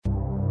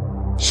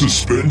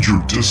Suspend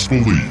your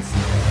disbelief.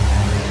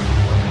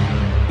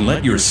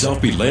 Let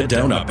yourself be led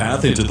down a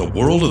path into the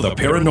world of the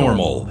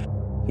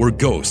paranormal, where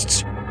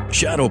ghosts,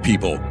 shadow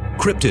people,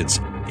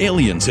 cryptids,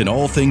 aliens, and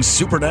all things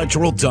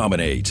supernatural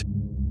dominate.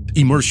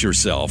 Immerse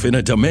yourself in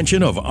a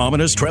dimension of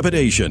ominous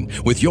trepidation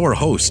with your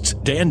hosts,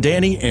 Dan,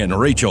 Danny, and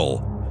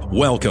Rachel.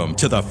 Welcome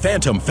to the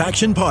Phantom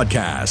Faction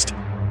Podcast.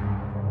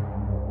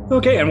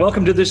 Okay, and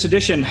welcome to this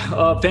edition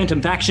of Phantom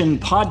Faction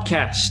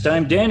Podcast.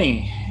 I'm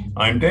Danny.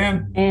 I'm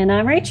Dan. And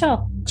I'm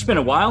Rachel. It's been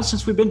a while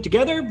since we've been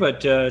together,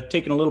 but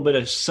taking a little bit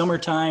of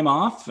summertime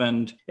off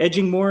and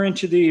edging more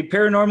into the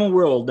paranormal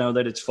world now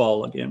that it's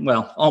fall again.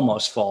 Well,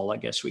 almost fall, I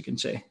guess we can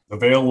say. The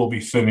veil will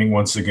be thinning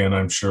once again,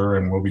 I'm sure,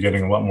 and we'll be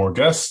getting a lot more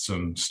guests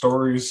and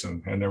stories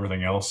and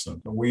everything else.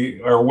 And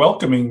we are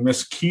welcoming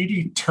Miss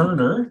Katie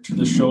Turner to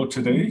the show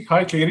today.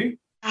 Hi, Katie.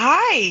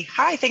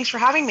 Hi. Thanks for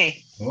having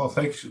me. Well,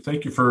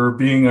 thank you for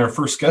being our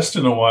first guest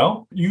in a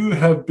while. You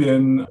have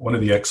been one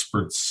of the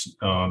experts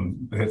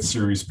on the hit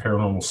series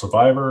Paranormal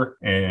Survivor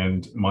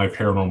and My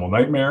Paranormal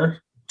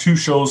Nightmare, two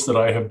shows that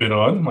I have been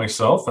on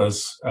myself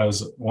as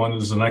one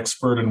as an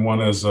expert and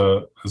one as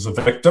a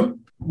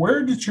victim.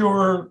 Where did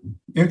your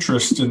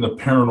interest in the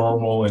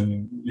paranormal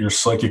and your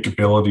psychic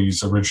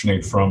abilities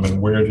originate from, and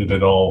where did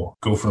it all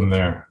go from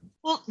there?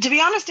 Well, to be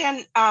honest,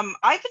 Dan,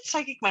 I've been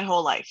psychic my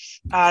whole life.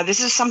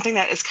 This is something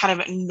that is kind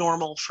of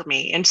normal for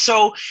me. And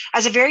so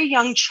as a very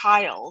young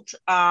child,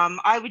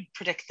 I would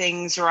predict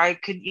things, or I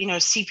could,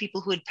 see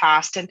people who had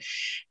passed. And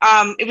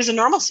it was a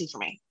normalcy for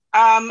me.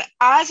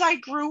 As I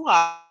grew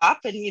up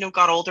and,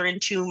 got older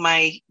into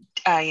my,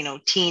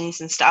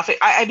 teens and stuff,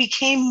 I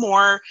became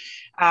more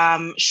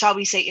shall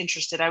we say,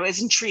 interested. I was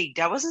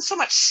intrigued. I wasn't so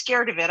much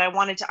scared of it. I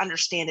wanted to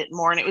understand it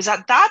more. And it was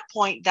at that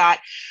point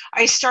that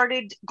I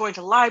started going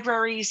to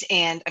libraries.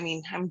 And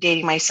I'm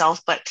dating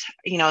myself, but,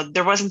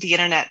 there wasn't the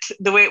internet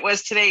the way it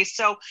was today.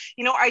 So,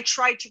 I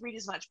tried to read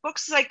as much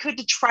books as I could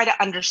to try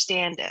to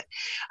understand it.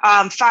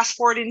 Fast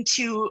forward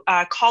into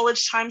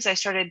college times, I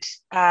started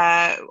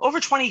over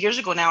 20 years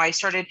ago now, I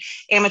started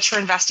amateur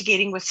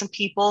investigating with some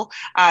people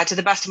to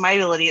the best of my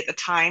ability at the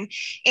time.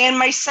 And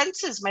my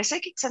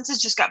psychic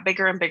senses just got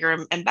bigger and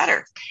bigger and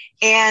better.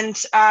 And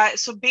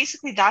so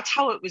basically that's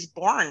how it was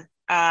born.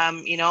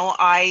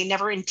 I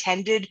never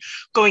intended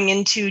going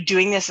into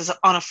doing this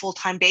on a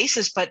full-time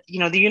basis, but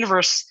the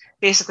universe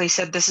basically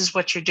said, this is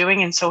what you're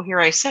doing. And so here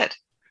I sit.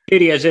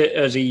 Katie, as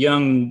a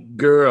young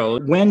girl,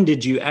 when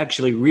did you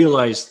actually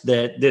realize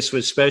that this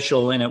was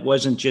special and it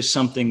wasn't just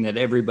something that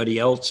everybody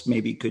else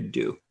maybe could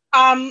do?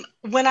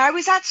 When I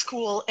was at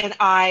school and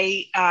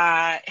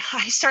I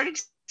started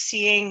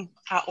seeing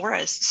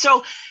auras.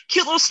 So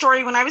cute little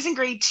story. When I was in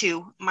grade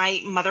 2, my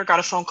mother got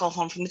a phone call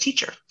home from the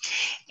teacher.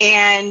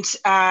 And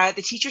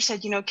the teacher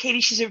said,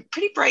 Katie, she's a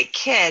pretty bright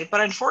kid,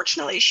 but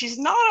unfortunately she's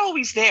not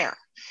always there.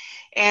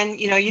 And,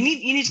 you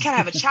need to kind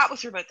of have a chat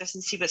with her about this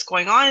and see what's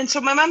going on. And so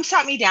my mom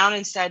sat me down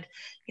and said,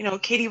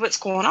 Katie, what's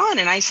going on?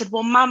 And I said,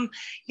 well, Mom,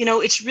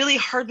 it's really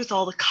hard with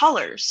all the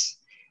colors.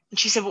 And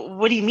she said, well,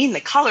 what do you mean the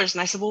colors?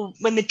 And I said, well,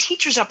 when the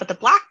teacher's up at the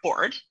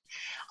blackboard,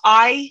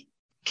 I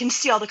can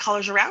see all the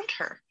colors around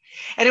her.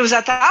 And it was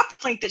at that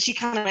point that she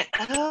kind of went,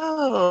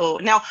 oh.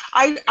 Now,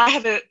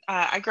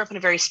 I grew up in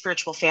a very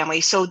spiritual family,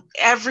 so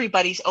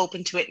everybody's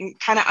open to it and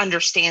kind of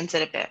understands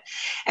it a bit.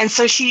 And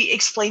so she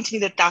explained to me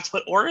that that's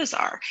what auras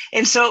are.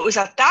 And so it was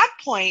at that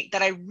point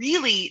that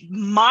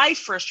my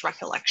first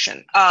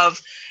recollection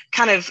of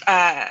kind of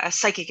a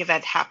psychic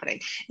event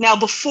happening. Now,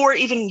 before,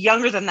 even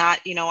younger than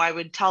that, I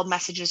would tell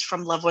messages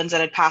from loved ones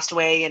that had passed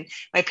away, and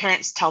my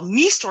parents tell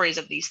me stories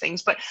of these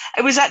things. But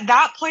it was at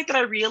that point that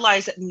I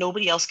realized that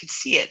nobody else could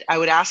see it. I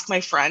would ask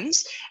my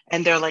friends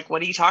and they're like,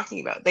 what are you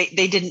talking about? They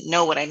didn't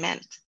know what I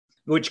meant.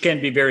 Which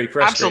can be very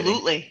frustrating.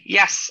 Absolutely.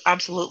 Yes,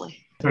 absolutely.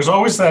 There's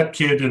always that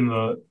kid in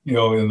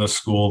the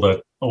school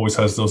that always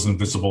has those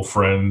invisible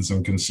friends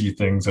and can see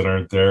things that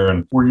aren't there.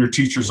 And were your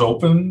teachers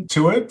open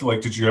to it? Like,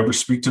 did you ever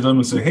speak to them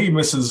and say, hey,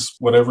 Mrs.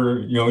 Whatever,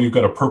 you've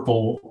got a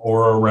purple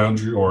aura around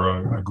you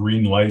or a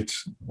green light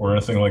or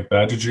anything like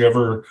that? Did you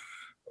ever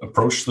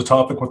approach the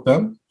topic with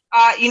them?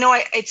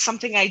 It's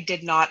something I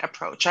did not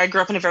approach. I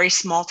grew up in a very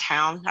small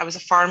town. I was a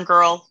farm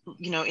girl,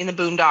 in the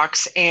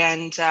boondocks.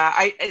 And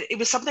it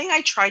was something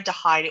I tried to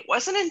hide. It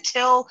wasn't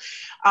until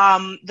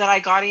that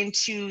I got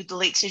into the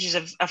late stages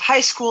of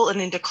high school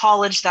and into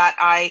college that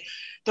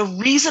the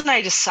reason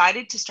I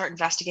decided to start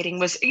investigating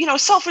was,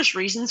 selfish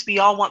reasons. We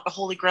all want the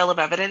holy grail of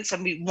evidence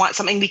and we want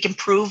something we can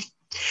prove.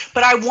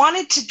 But I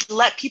wanted to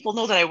let people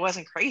know that I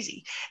wasn't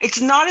crazy. It's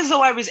not as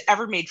though I was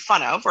ever made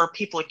fun of or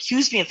people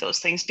accused me of those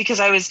things, because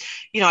I was,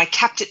 I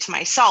kept it to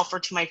myself or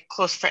to my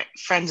close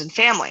friends and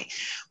family.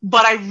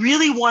 But I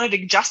really wanted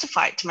to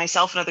justify it to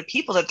myself and other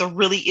people that there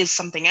really is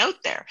something out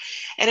there.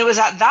 And it was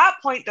at that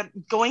point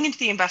that going into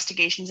the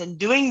investigations and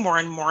doing more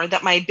and more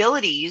that my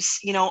abilities,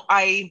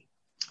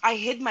 I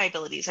hid my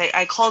abilities.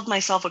 I called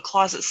myself a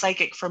closet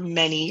psychic for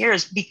many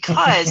years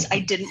because I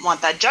didn't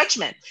want that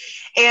judgment.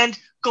 And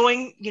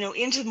going,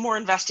 into more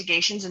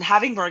investigations and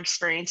having more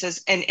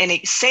experiences and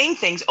saying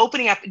things,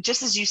 opening up,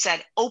 just as you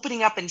said,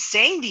 opening up and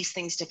saying these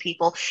things to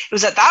people. It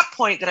was at that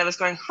point that I was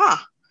going,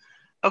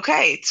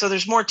 okay, so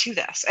there's more to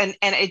this. And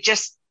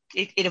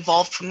it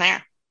evolved from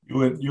there.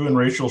 You and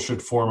Rachel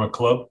should form a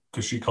club,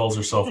 because she calls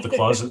herself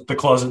the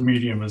closet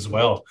medium as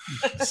well.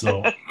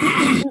 So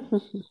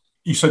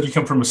you said you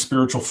come from a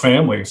spiritual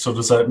family. So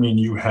does that mean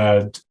you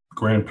had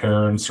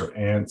grandparents or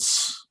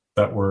aunts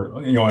that were,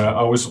 I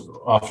always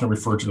often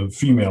refer to the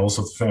females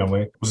of the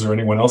family. Was there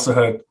anyone else that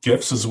had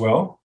gifts as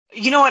well?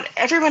 You know what?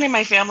 Everyone in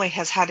my family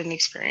has had an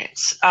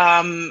experience.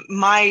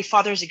 My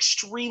father's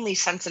extremely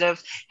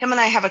sensitive. Him and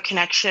I have a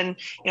connection.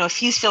 If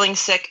he's feeling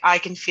sick, I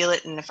can feel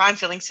it. And if I'm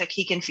feeling sick,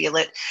 he can feel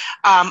it.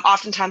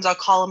 Oftentimes I'll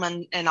call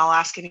him and I'll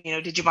ask him,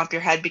 did you bump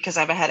your head because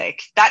I have a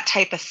headache? That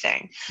type of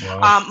thing.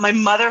 Wow. My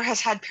mother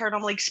has had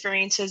paranormal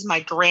experiences,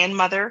 my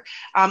grandmother,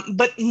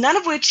 but none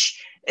of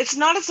which, it's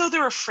not as though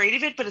they're afraid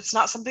of it, but it's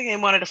not something they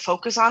wanted to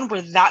focus on,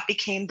 where that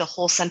became the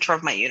whole center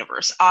of my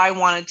universe. I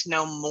wanted to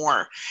know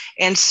more.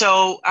 And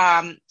so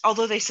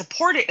although they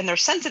support it and they're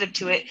sensitive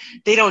to it,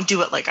 they don't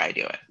do it like I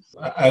do it.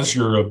 As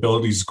your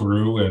abilities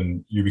grew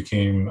and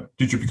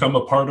did you become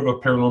a part of a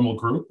paranormal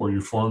group, or you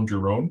formed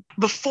your own?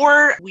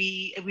 Before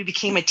we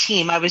became a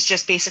team, I was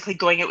just basically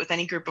going out with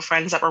any group of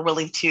friends that were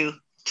willing to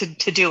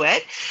do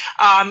it.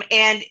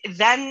 And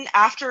then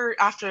after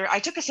I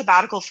took a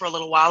sabbatical for a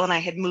little while, and I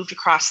had moved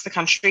across the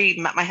country,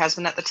 met my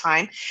husband at the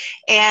time,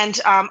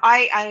 and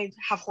I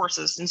have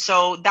horses. And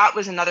so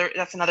that's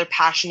another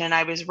passion. And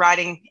I was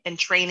riding and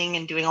training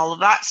and doing all of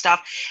that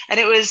stuff. And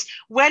it was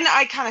when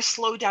I kind of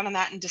slowed down on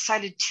that and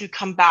decided to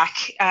come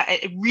back,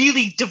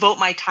 really devote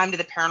my time to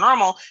the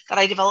paranormal, that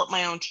I developed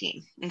my own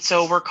team. And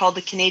so we're called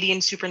the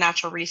Canadian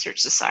Supernatural Research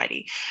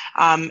Society.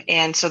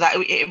 And so that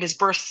it was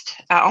birthed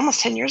almost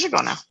 10 years ago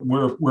now.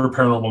 We're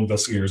paranormal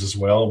investigators as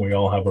well. We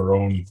all have our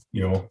own,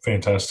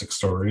 fantastic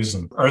stories.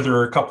 And are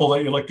there a couple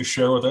that you'd like to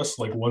share with us,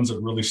 like ones that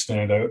really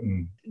stand out?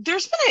 And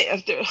there's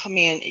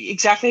been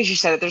exactly as you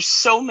said, there's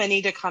so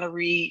many to kind of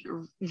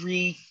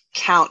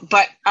recount,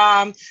 but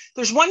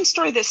there's one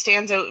story that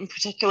stands out in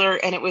particular,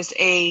 and it was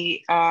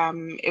a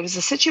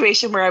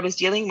situation where I was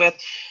dealing with.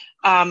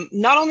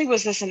 Not only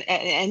was this an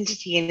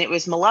entity and it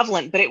was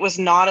malevolent, but it was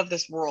not of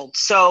this world.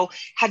 So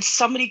had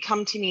somebody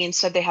come to me and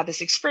said they had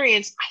this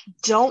experience, I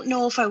don't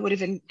know if I would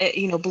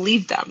have,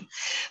 believed them.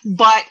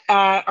 But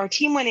our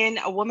team went in.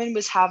 A woman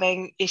was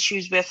having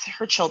issues with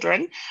her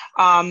children.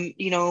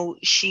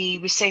 She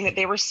was saying that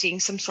they were seeing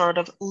some sort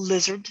of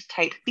lizard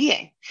type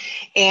being.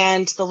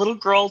 And the little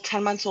girl,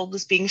 10 months old,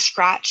 was being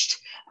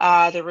scratched.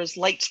 There was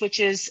light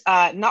switches.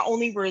 Not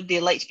only were the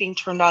lights being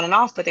turned on and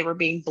off, but they were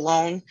being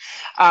blown.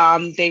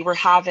 They were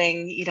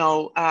having,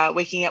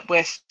 waking up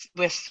with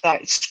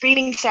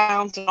screaming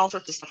sounds and all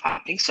sorts of stuff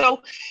happening.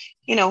 So,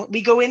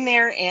 we go in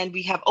there and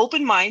we have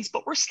open minds,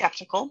 but we're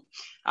skeptical.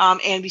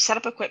 And we set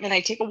up equipment.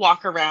 I take a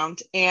walk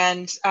around,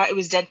 and it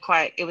was dead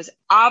quiet. It was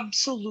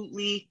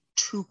absolutely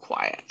too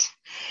quiet.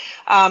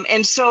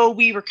 And so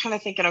we were kind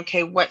of thinking,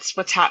 okay, what's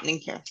happening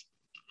here?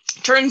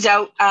 Turns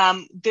out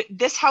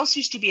this house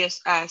used to be a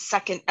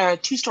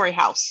two-story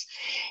house,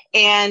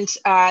 and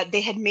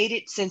they had made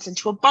it since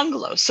into a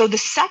bungalow. So the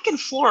second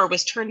floor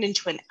was turned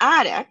into an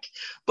attic,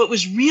 but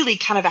was really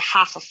kind of a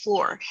half a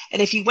floor.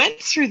 And if you went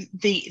through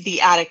the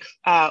attic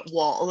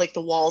wall, like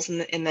the walls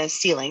in the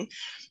ceiling,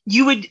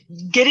 you would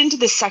get into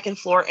the second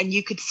floor and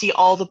you could see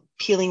all the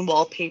peeling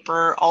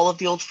wallpaper, all of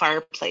the old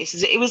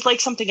fireplaces. It was like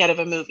something out of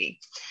a movie.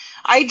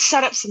 I'd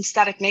set up some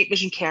static night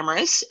vision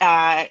cameras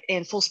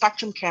and full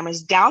spectrum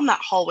cameras down that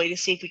hallway to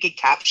see if we could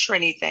capture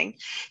anything,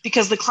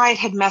 because the client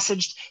had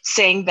messaged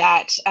saying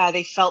that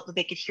they felt that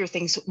they could hear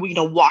things,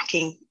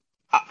 walking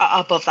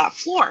above that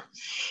floor.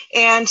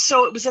 And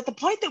so it was at the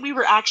point that we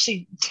were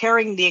actually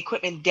tearing the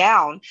equipment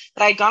down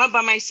that I had gone up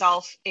by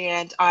myself,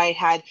 and I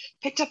had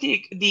picked up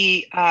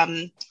the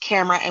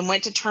camera and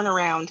went to turn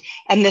around,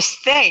 and this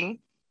thing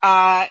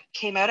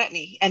came out at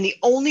me. And the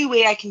only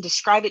way I can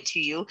describe it to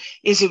you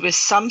is it was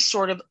some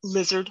sort of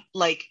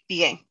lizard-like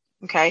being.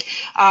 Okay.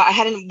 I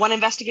had one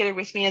investigator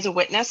with me as a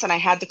witness, and I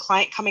had the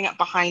client coming up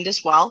behind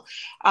as well.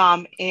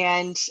 We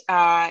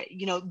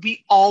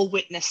all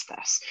witnessed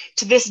this.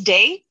 To this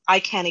day, I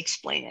can't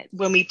explain it.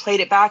 When we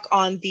played it back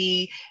on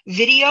the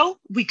video,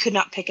 we could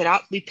not pick it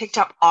up. We picked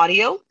up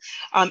audio.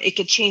 It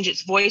could change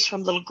its voice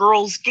from little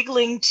girls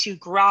giggling to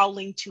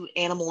growling to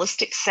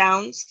animalistic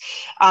sounds.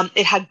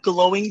 It had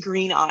glowing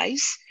green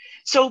eyes.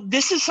 So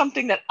this is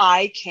something that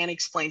I can't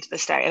explain to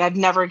this day, and I've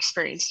never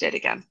experienced it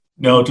again.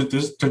 Now, did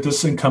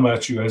this thing come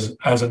at you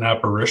as an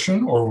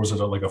apparition, or was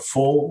it like a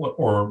full,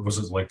 or was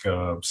it like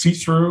a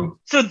see-through?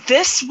 So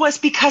this was,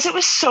 because it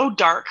was so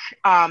dark,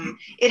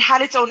 it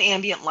had its own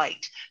ambient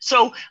light.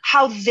 So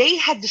how they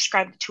had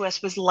described it to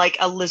us was like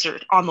a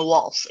lizard on the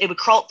walls. It would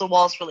crawl up the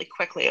walls really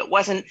quickly. It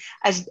wasn't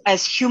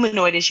as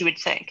humanoid as you would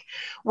think.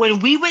 When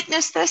we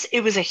witnessed this,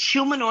 it was a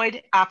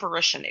humanoid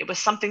apparition. It was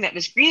something that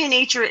was green in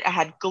nature. It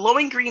had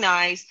glowing green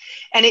eyes,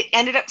 and it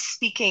ended up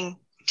speaking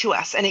to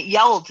us, and it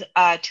yelled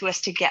to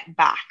us to get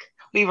back.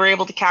 We were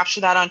able to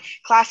capture that on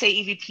Class A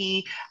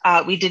EVP.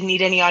 We didn't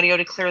need any audio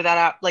to clear that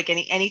up, like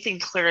anything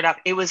to clear it up.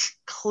 It was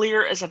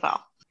clear as a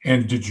bell.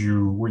 And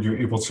were you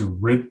able to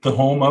rid the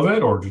home of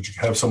it, or did you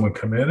have someone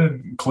come in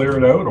and clear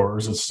it out, or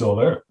is it still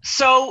there?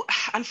 So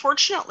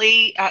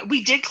unfortunately,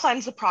 we did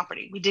cleanse the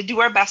property. We did do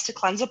our best to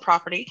cleanse the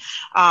property,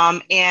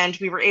 and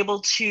we were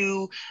able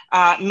to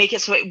make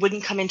it so it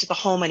wouldn't come into the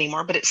home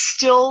anymore, but it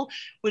still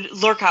would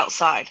lurk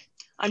outside.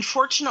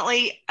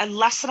 Unfortunately,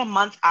 less than a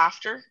month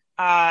after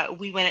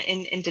we went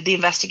into the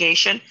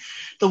investigation,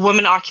 the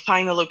woman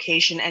occupying the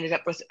location ended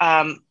up with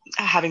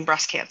having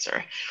breast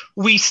cancer.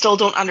 We still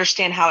don't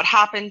understand how it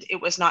happened.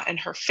 It was not in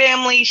her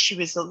family. She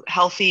was a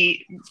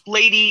healthy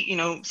lady,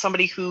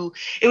 somebody who,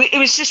 it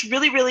was just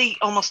really, really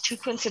almost too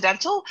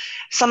coincidental.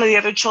 Some of the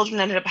other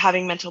children ended up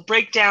having mental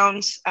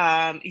breakdowns.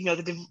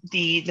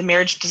 The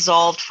marriage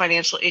dissolved,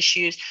 financial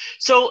issues.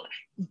 So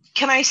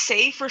can I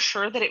say for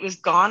sure that it was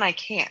gone? I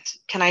can't.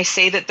 Can I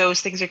say that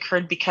those things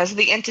occurred because of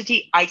the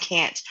entity? I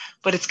can't,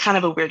 but it's kind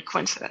of a weird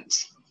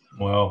coincidence.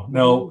 Well,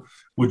 now,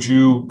 would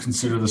you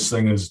consider this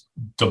thing as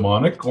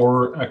demonic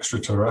or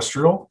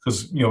extraterrestrial?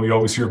 Because, we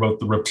always hear about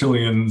the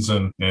reptilians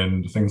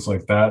and things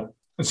like that.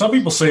 And some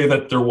people say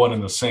that they're one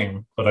and the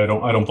same, but I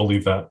don't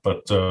believe that.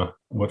 But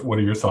what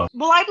are your thoughts?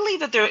 Well, I believe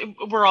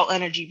that we're all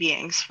energy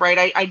beings,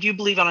 right? I do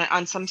believe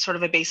on some sort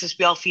of a basis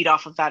we all feed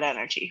off of that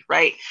energy,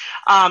 right?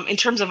 In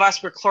terms of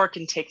us, we're caloric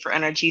intake for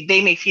energy.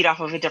 They may feed off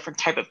of a different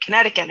type of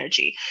kinetic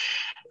energy.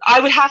 I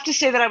would have to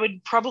say that I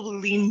would probably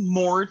lean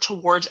more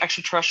towards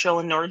extraterrestrial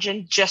in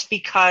origin, just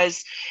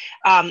because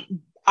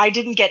I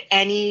didn't get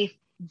any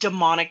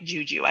demonic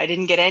juju. I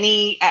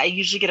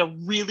usually get a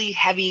really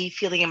heavy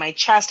feeling in my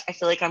chest. I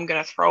feel like I'm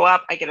going to throw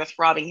up. I get a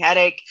throbbing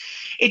headache.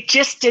 It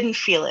just didn't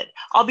feel it.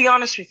 I'll be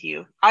honest with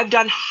you. I've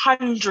done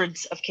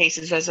hundreds of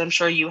cases, as I'm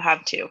sure you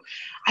have too.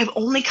 I've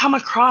only come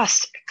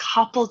across a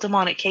couple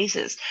demonic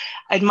cases.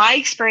 In my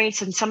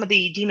experience and some of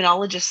the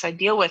demonologists I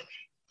deal with,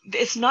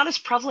 it's not as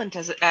prevalent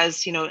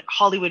as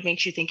Hollywood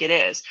makes you think it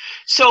is.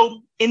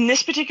 So in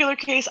this particular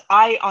case,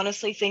 I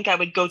honestly think I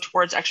would go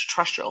towards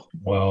extraterrestrial.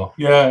 Well,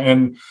 yeah,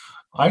 and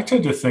I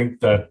tend to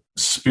think that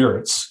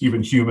spirits,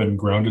 even human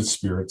grounded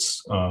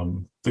spirits,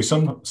 they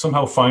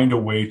somehow find a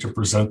way to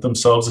present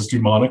themselves as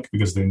demonic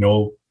because they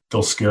know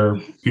they'll scare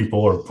people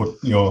or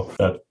put,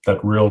 that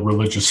real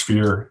religious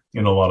fear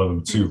in a lot of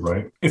them too,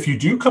 right? If you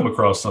do come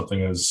across something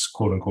as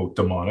quote unquote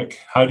demonic,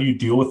 how do you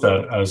deal with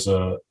that as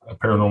a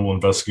paranormal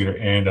investigator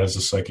and as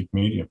a psychic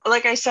medium?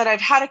 Like I said,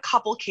 I've had a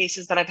couple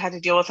cases that I've had to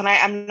deal with, and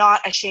I'm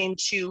not ashamed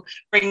to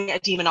bring a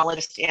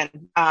demonologist in.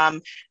 I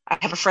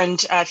have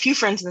a few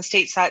friends in the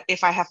States that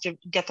if I have to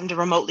get them to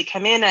remotely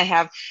come in, I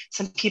have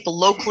some people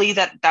locally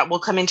that will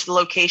come into the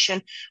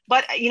location.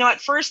 But,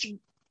 at first,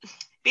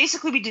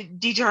 basically, we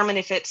determine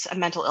if it's a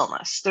mental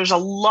illness. There's a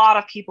lot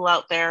of people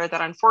out there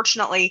that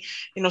unfortunately,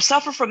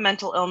 suffer from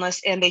mental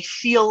illness, and they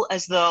feel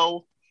as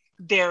though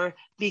they're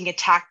being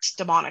attacked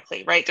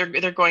demonically, right?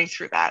 They're going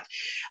through that.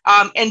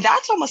 And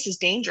that's almost as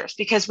dangerous,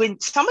 because when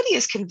somebody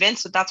is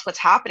convinced that that's what's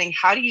happening,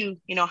 how do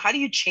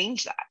you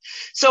change that?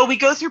 So we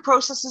go through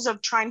processes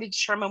of trying to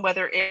determine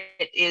whether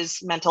it is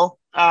mental,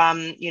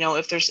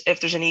 if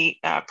there's any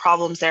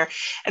problems there.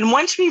 And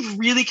once we've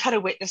really kind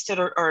of witnessed it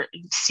or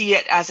see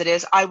it as it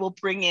is, I will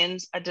bring in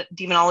a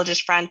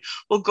demonologist friend.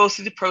 We'll go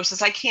through the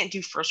process. I can't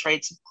do first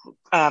rites,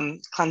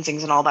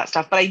 cleansings and all that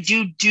stuff, but I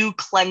do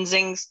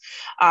cleansings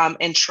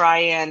and try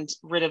and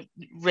rid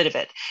of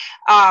it.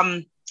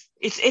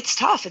 It's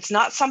tough. It's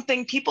not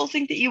something people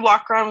think that you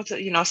walk around with,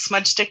 a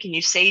smudge stick and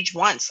you sage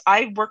once.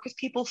 I work with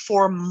people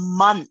for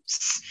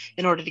months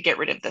in order to get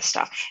rid of this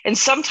stuff. And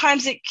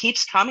sometimes it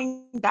keeps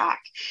coming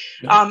back.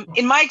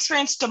 In my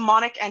experience,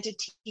 demonic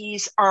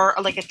entities are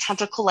like a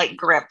tentacle-like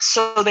grip.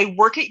 So they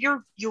work at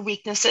your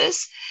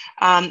weaknesses.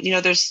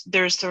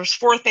 There's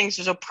four things.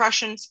 There's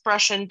oppression,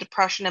 suppression,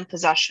 depression, and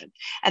possession.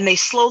 And they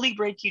slowly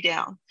break you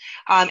down.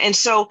 And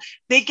so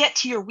they get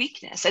to your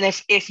weakness. And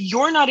if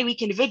you're not a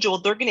weak individual,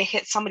 they're going to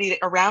hit somebody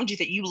around you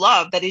that you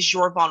love that is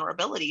your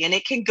vulnerability. And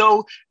it can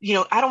go,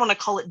 I don't want to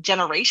call it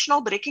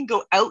generational, but it can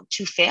go out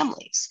to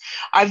families.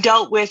 I've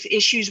dealt with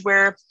issues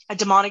where a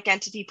demonic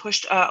entity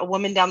pushed a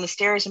woman down the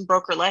stairs and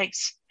broke her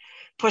legs,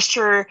 pushed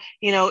her,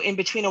 in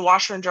between a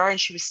washer and dryer, and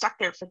she was stuck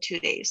there for 2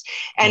 days.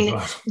 And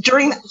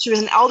during that, she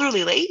was an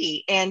elderly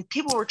lady, and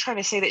people were trying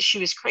to say that she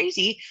was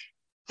crazy.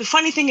 The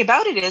funny thing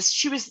about it is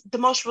she was the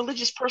most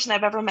religious person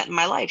I've ever met in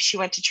my life. She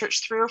went to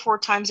church 3 or 4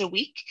 times a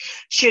week.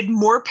 She had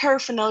more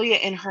paraphernalia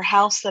in her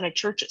house than a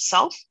church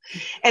itself.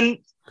 And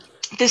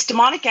this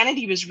demonic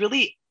entity was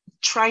really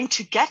trying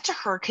to get to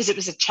her because it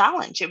was a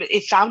challenge.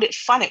 It found it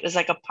fun. It was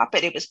like a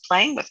puppet. It was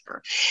playing with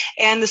her.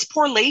 And this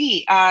poor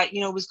lady,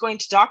 was going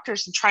to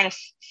doctors and trying to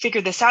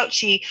figure this out.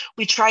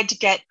 We tried to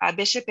get a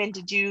bishop in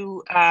to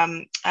do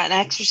an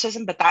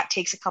exorcism, but that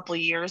takes a couple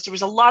of years. There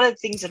was a lot of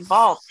things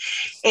involved.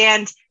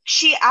 And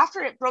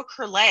after it broke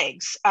her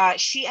legs,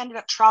 she ended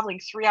up traveling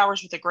 3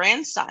 hours with a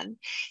grandson.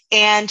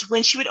 And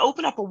when she would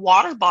open up a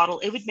water bottle,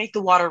 it would make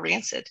the water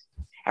rancid.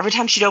 Every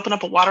time she'd open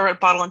up a water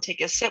bottle and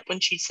take a sip, when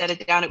she'd set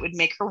it down, it would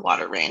make her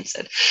water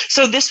rancid.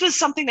 So this was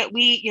something that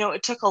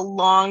it took a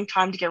long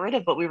time to get rid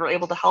of, but we were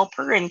able to help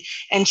her, and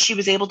she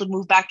was able to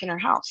move back in her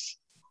house.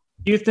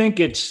 Do you think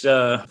it's,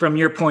 from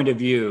your point of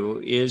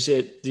view, is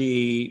it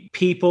the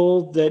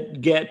people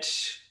that get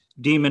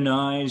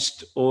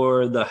demonized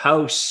or the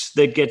house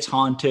that gets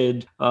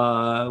haunted?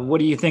 What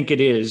do you think it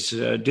is?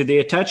 Do they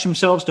attach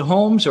themselves to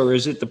homes, or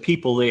is it the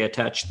people they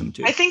attach them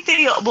to? I think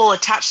they will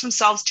attach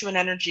themselves to an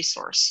energy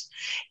source,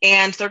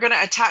 and they're going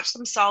to attach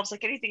themselves,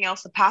 like anything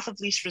else, the path of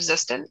least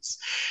resistance.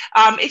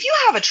 If you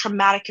have a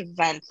traumatic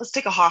event, let's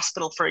take a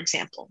hospital, for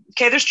example.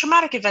 Okay, there's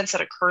traumatic events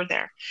that occur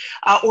there,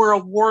 or a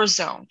war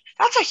zone.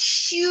 That's a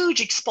huge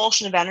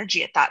expulsion of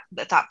energy at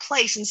that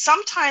place. And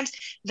sometimes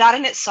that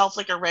in itself,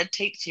 like a red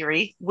tape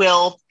theory,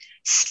 will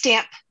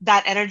stamp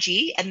that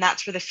energy, and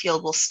that's where the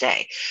field will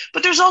stay.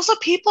 But there's also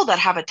people that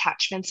have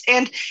attachments,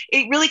 and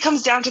it really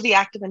comes down to the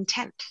act of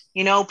intent.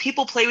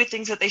 People play with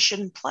things that they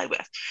shouldn't play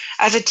with.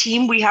 As a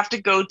team, we have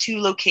to go to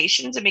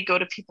locations, and we go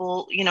to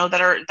people,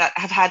 that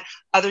have had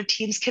other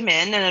teams come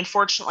in, and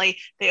unfortunately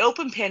they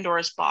open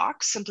Pandora's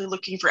box simply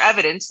looking for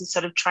evidence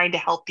instead of trying to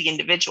help the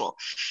individual.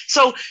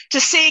 So to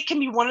say it can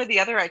be one or the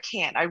other, I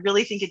can't. I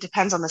really think it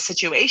depends on the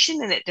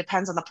situation, and it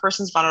depends on the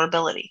person's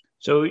vulnerability.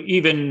 So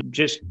even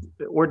just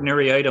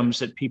ordinary items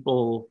that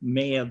people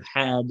may have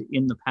had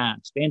in the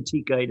past,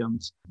 antique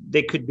items,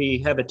 they could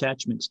have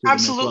attachments to them.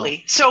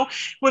 Absolutely. As well. So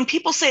when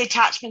people say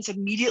attachments,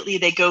 immediately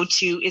they go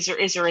to, is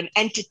there an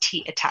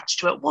entity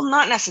attached to it? Well,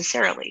 not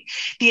necessarily.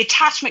 The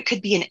attachment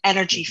could be an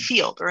energy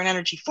field or an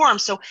energy form.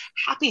 So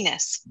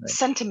happiness, right.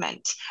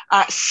 Sentiment,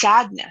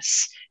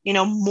 sadness,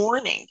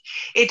 mourning.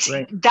 It's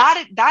right.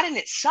 that in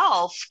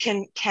itself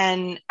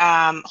can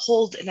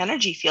hold an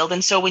energy field.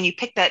 And so when you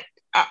pick that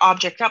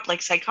object up,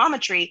 like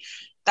psychometry,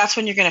 that's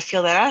when you're going to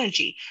feel that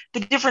energy.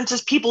 The difference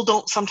is people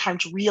don't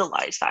sometimes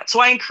realize that.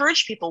 So I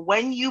encourage people,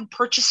 when you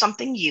purchase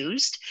something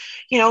used,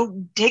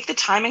 take the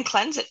time and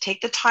cleanse it.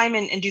 Take the time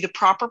and do the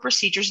proper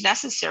procedures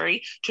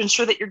necessary to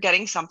ensure that you're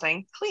getting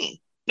something clean.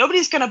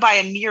 Nobody's going to buy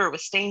a mirror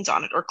with stains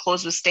on it or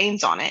clothes with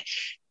stains on it.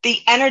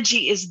 The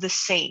energy is the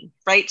same,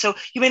 right? So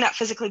you may not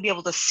physically be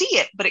able to see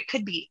it, but it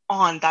could be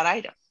on that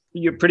item.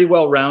 You're pretty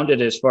well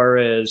rounded as far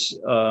as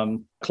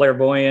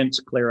clairvoyance,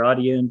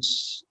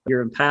 clairaudience.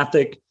 You're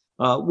empathic.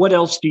 What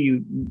else do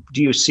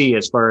you see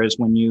as far as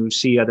when you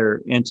see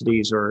other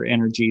entities or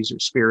energies or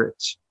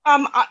spirits?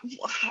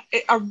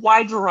 A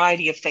wide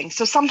variety of things.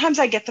 So sometimes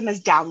I get them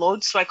as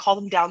downloads. So I call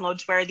them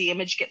downloads, where the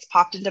image gets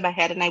popped into my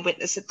head and I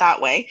witness it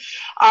that way.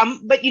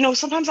 But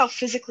sometimes I'll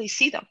physically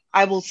see them.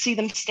 I will see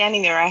them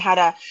standing there. I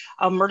had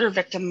a murder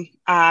victim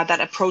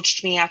that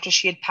approached me after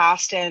she had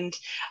passed, and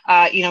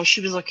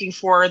she was looking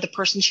for the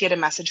person she had a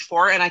message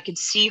for, and I could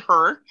see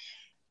her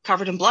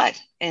covered in blood.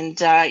 And,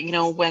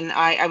 when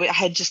I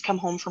had just come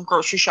home from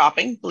grocery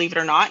shopping, believe it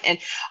or not, and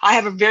I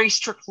have a very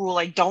strict rule.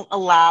 I don't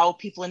allow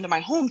people into my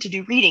home to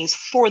do readings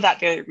for that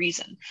very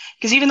reason.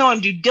 Because even though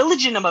I'm due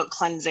diligent about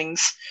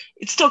cleansings,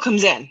 it still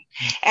comes in.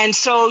 And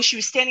so she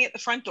was standing at the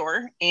front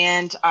door,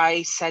 and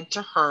I said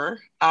to her,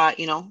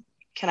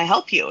 can I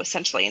help you,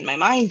 essentially, in my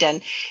mind?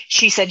 And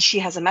she said she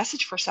has a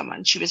message for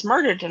someone. She was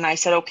murdered. And I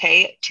said,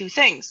 okay, 2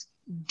 things.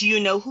 Do you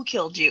know who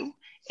killed you?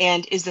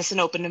 And is this an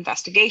open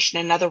investigation?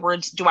 In other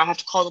words, do I have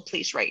to call the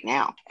police right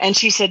now? And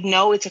she said,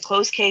 no, it's a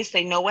closed case.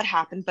 They know what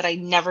happened, but I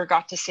never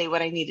got to say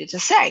what I needed to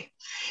say.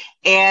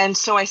 And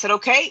so I said,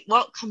 okay,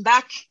 well, come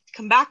back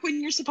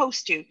when you're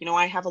supposed to.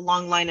 I have a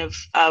long line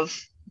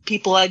of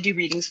people I do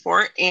readings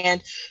for.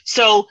 And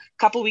so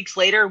a week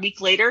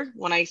later,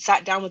 when I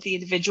sat down with the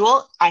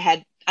individual,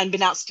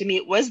 unbeknownst to me,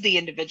 it was the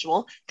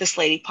individual, this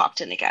lady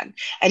popped in again.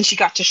 And she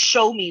got to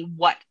show me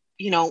what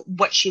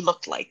she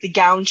looked like, the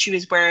gown she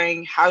was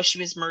wearing, how she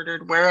was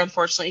murdered, where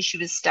unfortunately she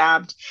was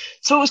stabbed.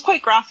 So it was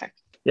quite graphic.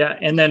 Yeah.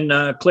 And then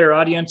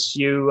clairaudience,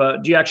 do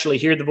you actually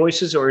hear the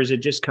voices, or is it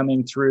just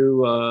coming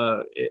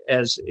through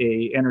as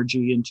a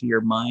energy into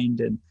your mind,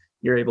 and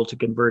you're able to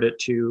convert it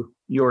to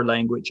your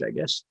language, I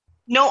guess?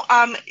 No,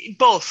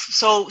 both.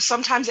 So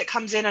sometimes it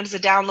comes in as a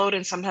download,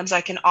 and sometimes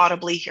I can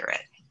audibly hear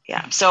it.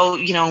 Yeah. So,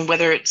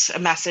 whether it's a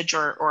message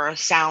or a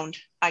sound,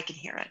 I can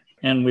hear it.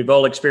 And we've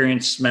all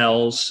experienced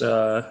smells,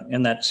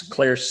 and that's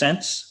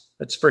clairsense.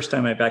 That's the first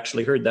time I've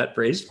actually heard that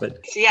phrase. But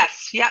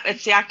yes, yeah,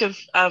 it's the act of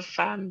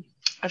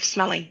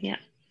smelling. Yeah.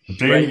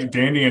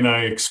 Danny and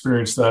I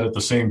experienced that at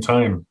the same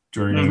time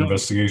during an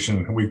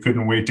investigation. We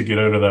couldn't wait to get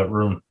out of that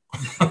room.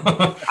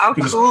 How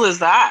cool is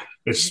that?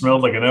 It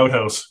smelled like an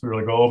outhouse. We were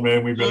like, "Oh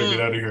man, we better get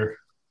out of here."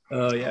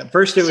 Oh yeah.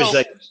 First, it was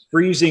like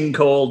freezing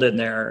cold in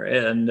there,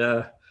 and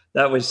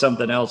that was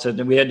something else.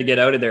 And we had to get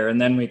out of there,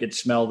 and then we could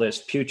smell this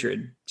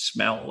putrid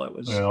smell. That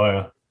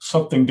was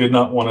something did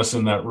not want us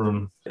in that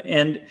room.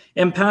 And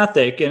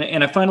empathic,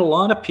 and I find a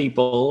lot of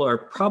people are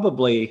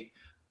probably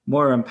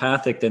more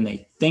empathic than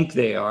they think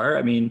they are.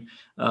 I mean,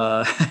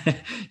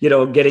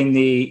 getting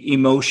the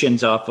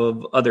emotions off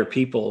of other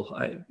people.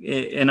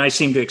 I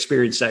seem to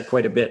experience that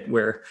quite a bit,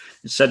 where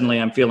suddenly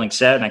I'm feeling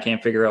sad and I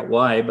can't figure out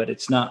why, but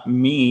it's not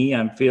me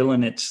I'm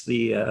feeling, it's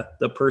the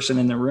person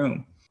in the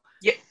room.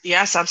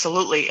 Yes,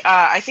 absolutely.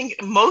 I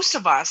think most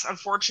of us,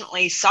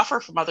 unfortunately, suffer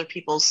from other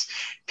people's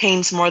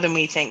pains more than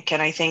we think.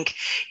 And I think,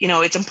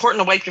 it's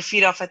important to wipe your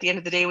feet off at the end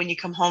of the day when you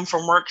come home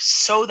from work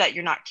so that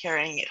you're not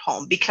carrying it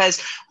home,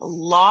 because a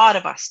lot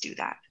of us do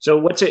that. So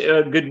what's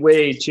a good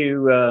way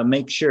to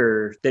make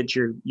sure that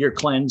you're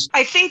cleansed?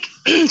 I think,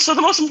 so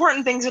the most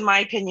important things, in my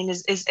opinion,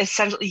 is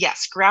essentially,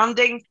 yes,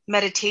 grounding,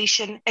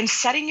 meditation, and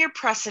setting your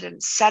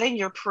precedents, setting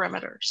your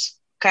perimeters.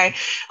 Okay.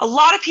 A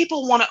lot of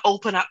people want to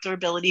open up their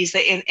abilities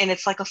and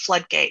it's like a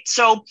floodgate.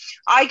 So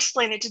I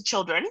explain it to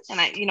children, and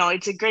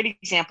it's a great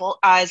example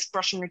as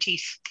brushing your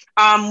teeth.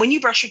 When you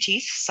brush your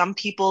teeth, some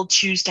people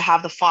choose to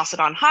have the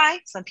faucet on high.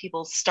 Some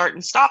people start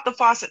and stop the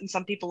faucet, and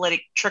some people let it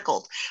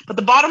trickle. But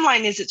the bottom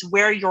line is it's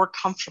where you're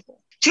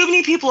comfortable. Too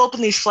many people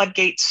open these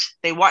floodgates.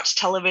 They watch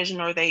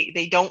television, or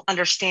they don't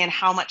understand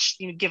how much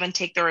give and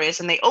take there is.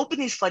 And they open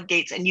these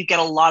floodgates, and you get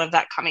a lot of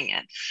that coming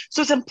in.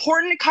 So it's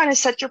important to kind of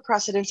set your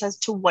precedence as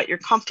to what you're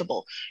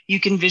comfortable.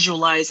 You can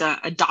visualize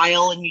a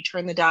dial, and you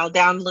turn the dial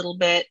down a little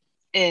bit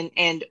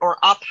and or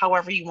up,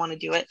 however you want to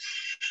do it.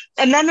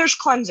 And then there's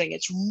cleansing.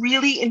 It's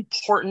really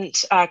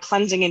important,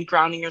 cleansing and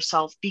grounding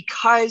yourself,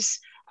 because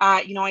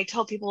I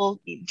tell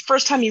people,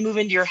 first time you move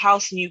into your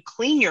house and you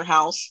clean your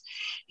house,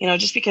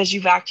 just because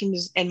you vacuum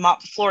and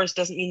mop the floors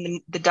doesn't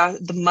mean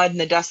the mud and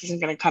the dust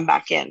isn't going to come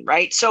back in,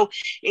 right? So,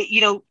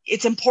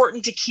 it's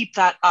important to keep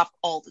that up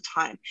all the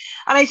time.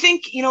 And I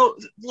think,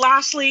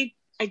 lastly,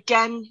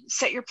 again,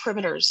 set your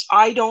perimeters.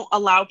 I don't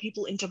allow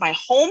people into my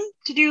home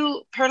to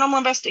do paranormal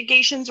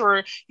investigations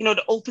or,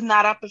 to open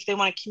that up if they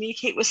want to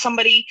communicate with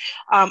somebody.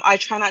 I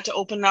try not to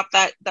open up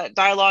that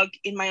dialogue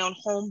in my own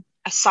home,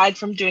 aside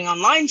from doing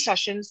online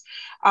sessions.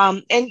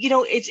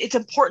 It's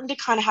important to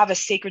kind of have a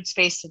sacred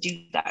space to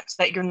do that,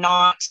 so that you're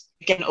not,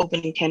 again,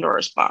 opening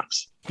Pandora's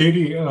box.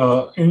 Katie,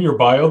 in your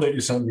bio that you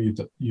sent me,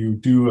 you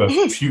do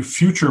a few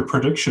future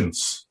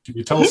predictions. Can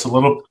you tell us a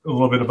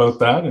little bit about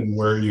that, and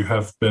where you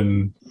have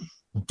been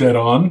dead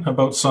on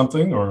about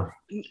something? Or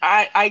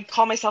I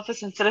call myself a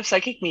sensitive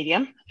psychic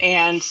medium,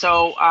 and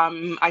so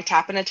I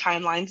tap into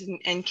timelines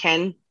and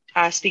can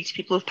speak to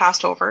people who've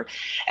passed over.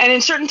 And in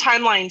certain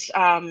timelines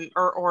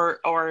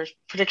or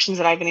predictions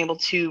that I've been able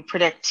to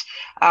predict,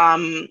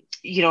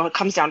 it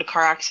comes down to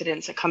car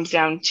accidents. It comes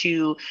down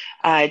to,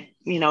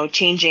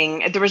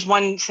 changing. There was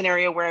one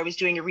scenario where I was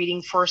doing a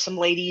reading for some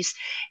ladies,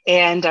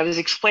 and I was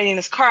explaining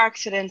this car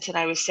accident, and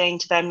I was saying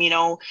to them,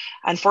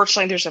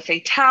 unfortunately there's a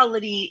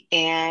fatality,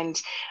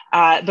 and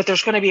but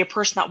there's going to be a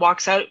person that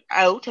walks out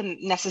and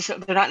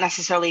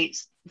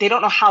they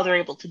don't know how they're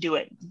able to do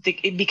it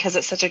because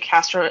it's such a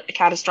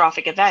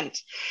catastrophic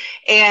event.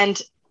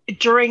 And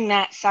during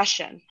that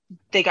session,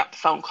 they got the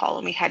phone call,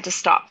 and we had to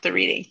stop the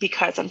reading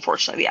because,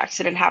 unfortunately, the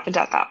accident happened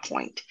at that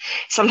point.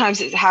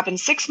 Sometimes it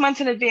happens 6 months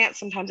in advance.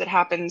 Sometimes it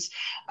happens,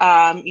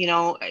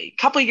 a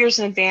couple of years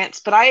in advance.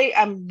 But I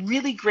am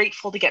really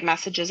grateful to get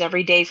messages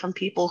every day from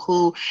people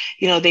who,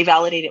 they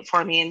validate it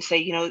for me and say,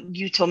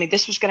 you told me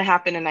this was going to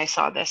happen, and I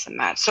saw this and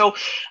that. So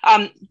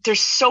there's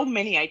so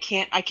many. I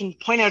can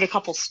point out a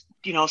couple,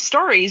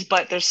 stories,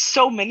 but there's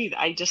so many that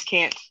I just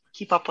can't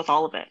keep up with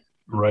all of it.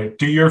 Right.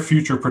 Do your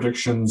future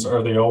predictions,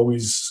 are they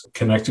always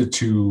connected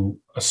to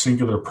a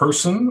singular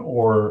person,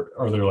 or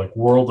are there like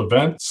world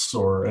events?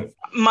 Or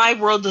my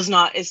world is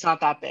not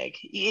that big.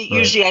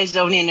 Usually I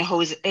zone in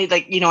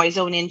I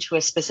zone into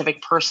a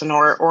specific person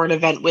or an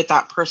event with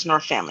that person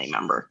or family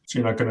member. So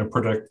you're not going to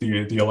predict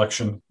the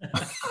election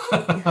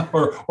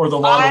or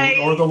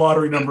the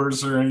lottery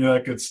numbers or any of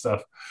that good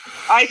stuff.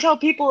 I tell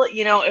people,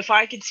 if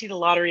I could see the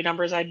lottery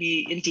numbers, I'd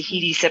be in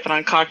Tahiti sipping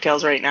on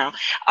cocktails right now.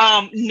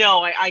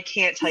 No, I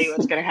can't tell you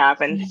what's going to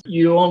happen.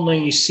 You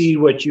only see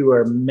what you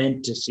are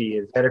meant to see.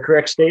 Is that a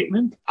correct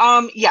statement?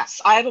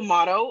 Yes, I have a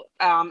motto.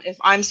 If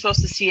I'm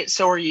supposed to see it,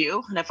 so are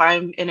you. And if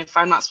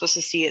I'm not supposed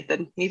to see it,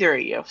 then neither are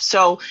you.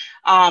 So,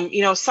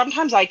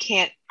 sometimes I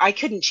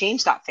couldn't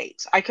change that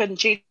fate. I couldn't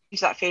change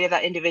that fate of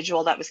that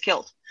individual that was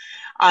killed,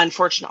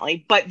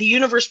 unfortunately. But the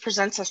universe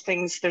presents us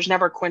things. There's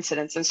never a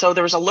coincidence. And so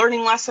there was a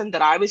learning lesson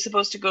that I was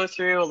supposed to go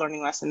through, a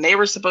learning lesson they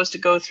were supposed to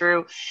go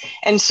through.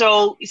 And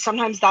so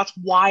sometimes that's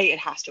why it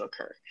has to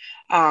occur.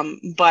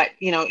 But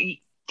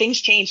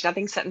things change.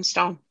 Nothing's set in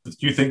stone. Do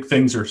you think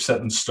things are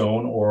set in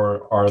stone,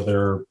 or are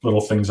there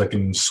little things that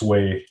can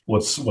sway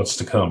what's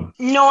to come?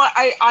 No,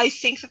 I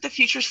think that the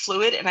future is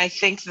fluid, and I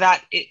think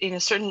that in a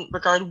certain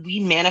regard, we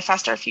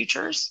manifest our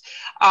futures,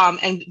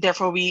 and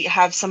therefore we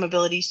have some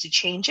abilities to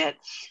change it.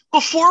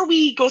 Before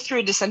we go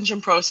through a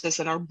descension process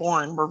and are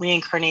born, we're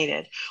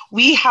reincarnated,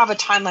 we have a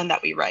timeline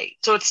that we write.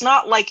 So it's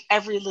not like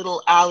every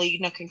little alley,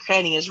 nook, and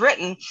cranny is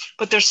written,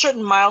 but there's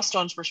certain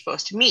milestones we're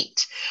supposed to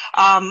meet.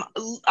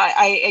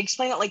 I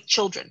explain it like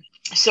children.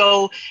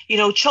 So,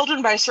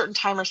 children by a certain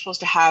time are supposed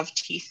to have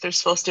teeth. They're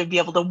supposed to be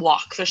able to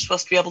walk. They're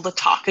supposed to be able to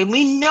talk. And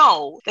we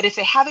know that if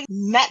they haven't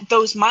met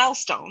those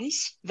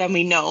milestones, then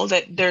we know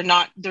that they're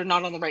not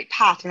on the right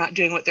path. They're not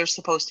doing what they're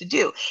supposed to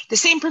do. The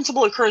same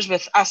principle occurs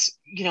with us,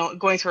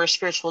 going through our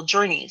spiritual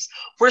journeys.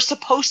 We're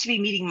supposed to be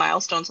meeting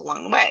milestones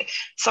along the way.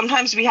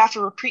 Sometimes we have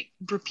to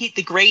repeat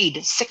the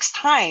grade 6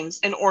 times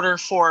in order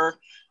for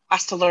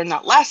us to learn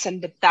that lesson,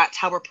 but that's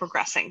how we're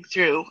progressing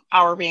through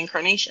our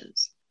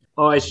reincarnations.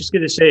 Oh, I was just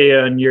going to say,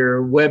 on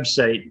your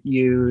website,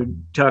 you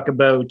talk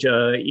about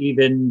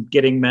even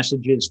getting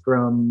messages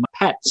from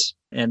pets.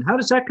 And how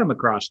does that come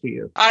across to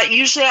you?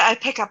 Usually I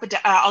pick up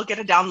I'll get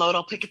a download.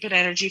 I'll pick up an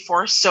energy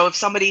force. So if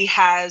somebody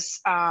has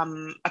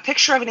a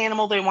picture of an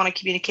animal they want to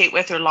communicate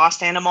with, or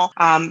lost animal,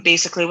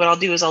 basically what I'll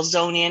do is I'll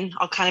zone in.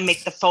 I'll kind of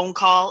make the phone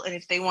call. And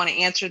if they want to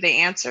answer, they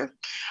answer,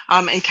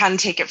 and kind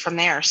of take it from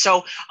there.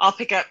 So I'll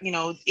pick up,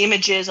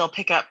 images. I'll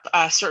pick up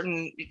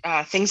certain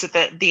things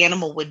that the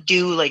animal would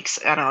do, like,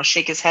 I don't know,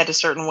 shake his head a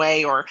certain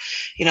way, or,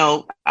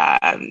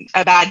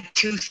 a bad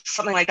tooth,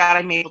 something like that.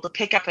 I'm able to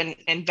pick up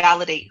and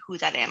validate who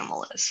that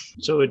animal is.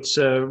 So it's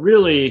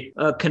really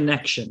a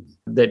connection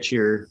that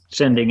you're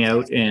sending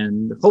out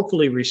and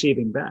hopefully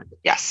receiving back.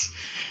 Yes,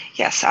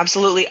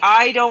 absolutely.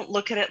 I don't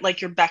look at it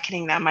like you're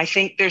beckoning them. I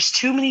think there's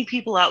too many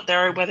people out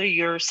there, whether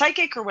you're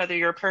psychic or whether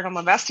you're a paranormal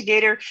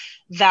investigator,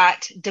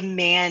 that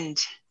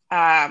demand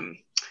an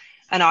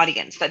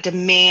audience, that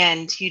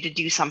demand you to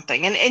do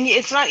something. And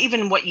it's not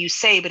even what you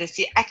say, but it's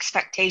the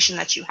expectation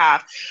that you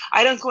have.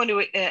 I don't go into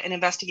an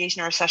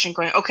investigation or a session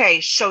going,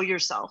 okay, show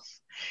yourself.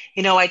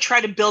 I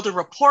try to build a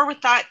rapport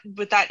with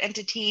that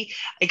entity,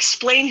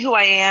 explain who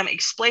I am,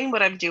 explain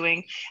what I'm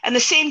doing. And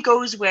the same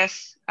goes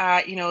with,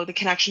 the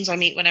connections I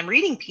meet when I'm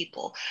reading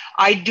people.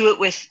 I do it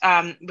with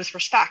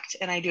respect,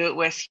 and I do it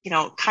with,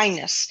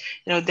 kindness.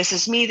 This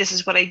is me. This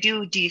is what I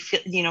do. Do you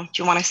feel, do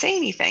you want to say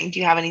anything? Do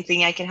you have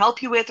anything I can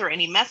help you with, or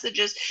any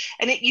messages?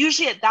 And it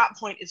usually at that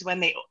point is when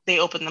they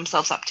open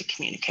themselves up to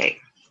communicate.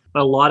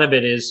 A lot of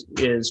it is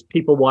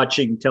people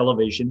watching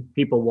television,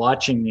 people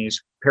watching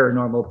these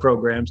paranormal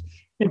programs,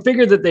 and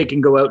figure that they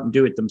can go out and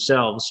do it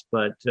themselves,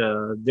 but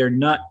they're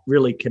not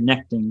really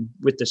connecting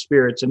with the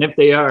spirits. And if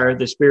they are,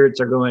 the spirits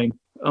are going,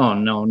 oh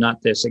no,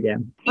 not this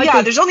again.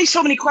 There's only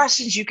so many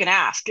questions you can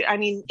ask. I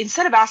mean,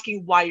 instead of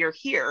asking why you're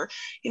here,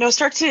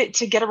 start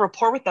to get a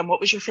rapport with them. What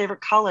was your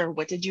favorite color?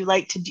 What did you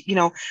like to do?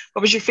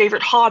 What was your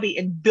favorite hobby?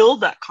 And build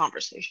that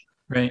conversation.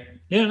 Right.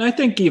 Yeah. And I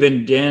think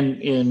even, Dan,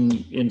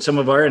 in some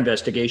of our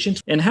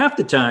investigations, and half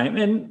the time,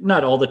 and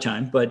not all the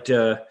time, but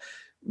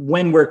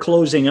when we're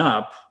closing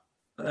up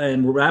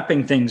and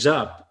wrapping things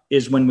up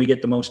is when we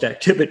get the most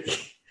activity.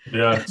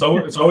 Yeah. It's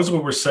always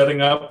when we're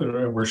setting up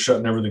and we're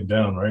shutting everything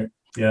down, right?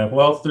 Yeah.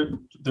 Well,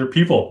 they're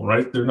people,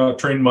 right? They're not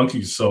trained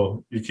monkeys,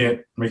 so you can't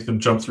make them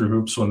jump through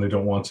hoops when they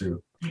don't want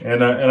to.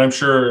 And I'm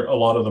sure a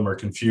lot of them are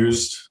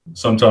confused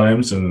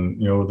sometimes,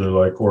 and they're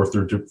like, or if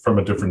they're from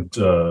a different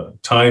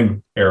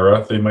time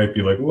era, they might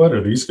be like, what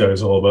are these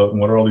guys all about, and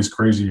what are all these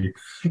crazy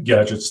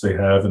gadgets they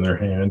have in their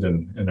hand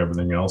and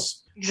everything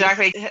else.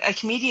 Exactly. A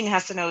comedian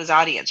has to know his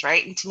audience,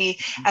 right? And to me,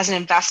 as an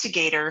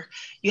investigator,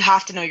 you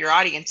have to know your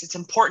audience. It's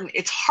important.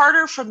 It's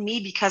harder for me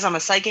because I'm a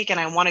psychic and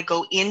I want to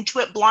go into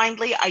it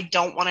blindly. I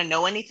don't want to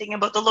know anything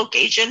about the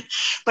location,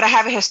 but I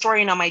have a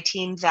historian on my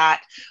team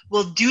that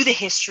will do the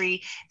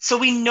history so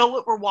we know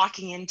what we're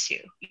walking into.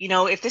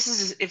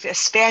 If a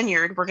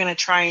Spaniard, we're going to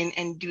try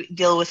and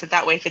deal with it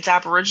that way. If it's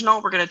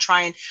Aboriginal, we're going to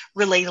try and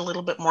relate a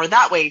little bit more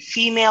that way.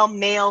 Female,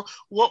 male,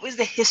 what was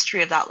the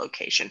history of that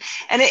location?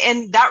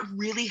 And that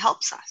really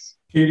helps us.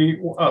 Katie,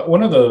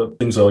 one of the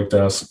things I like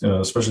to ask,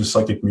 especially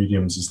psychic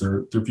mediums, is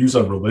their views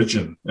on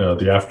religion,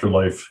 the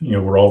afterlife.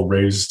 We're all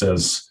raised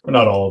as, well,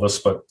 not all of us,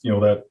 but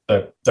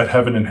that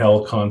heaven and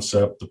hell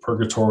concept, the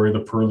purgatory, the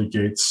pearly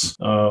gates.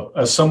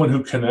 As someone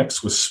who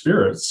connects with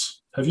spirits,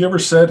 have you ever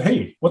said,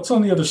 hey, what's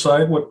on the other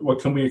side? What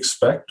can we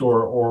expect?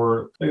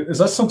 Or is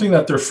that something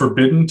that they're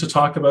forbidden to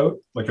talk about?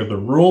 Like, are the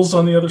rules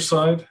on the other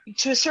side?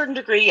 To a certain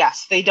degree,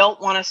 yes. They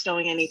don't want us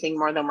knowing anything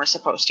more than we're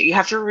supposed to. You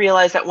have to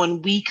realize that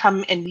when we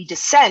come and we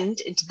descend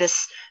into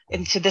this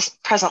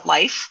present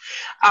life,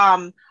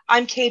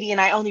 I'm Katie,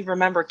 and I only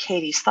remember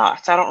Katie's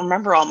thoughts. I don't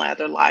remember all my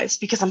other lives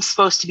because I'm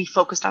supposed to be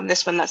focused on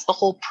this one. That's the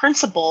whole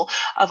principle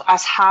of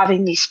us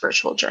having these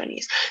spiritual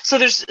journeys. So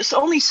there's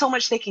only so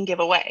much they can give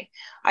away.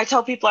 I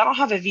tell people I don't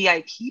have a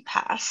VIP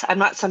pass. I'm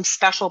not some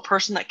special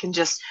person that can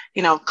just,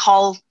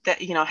 call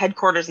the,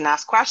 headquarters and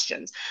ask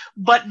questions.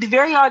 But the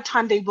very odd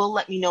time they will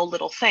let me know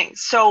little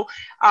things. So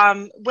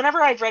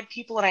whenever I've read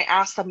people and I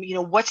ask them,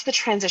 what's the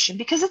transition?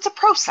 Because it's a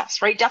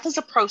process, right? Death is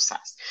a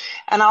process.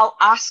 And I'll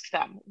ask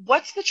them,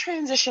 what's the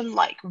transition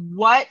like?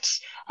 What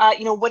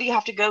do you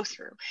have to go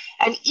through?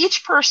 And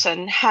each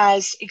person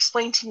has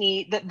explained to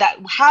me that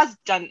has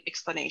done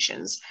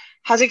explanations,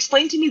 has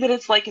explained to me that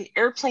it's like an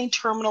airplane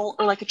terminal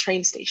or like a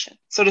train station.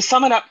 So to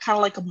sum it up, kind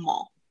of like a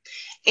mall.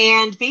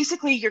 And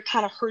basically you're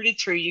kind of herded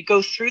through. You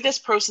go through this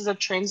process of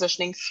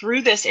transitioning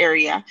through this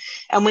area.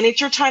 And when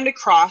it's your time to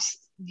cross,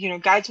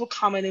 guides will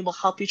come and they will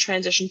help you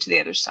transition to the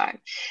other side.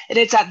 And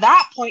it's at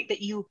that point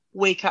that you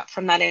wake up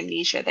from that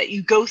amnesia, that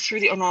you go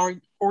through the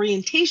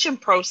orientation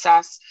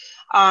process,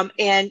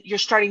 and you're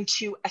starting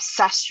to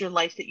assess your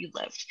life that you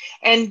lived.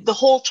 And the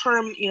whole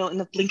term, in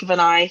the blink of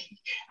an eye,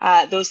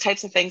 those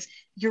types of things,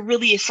 you're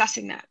really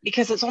assessing that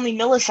because it's only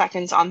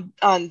milliseconds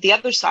on the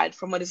other side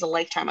from what is a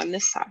lifetime on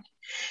this side.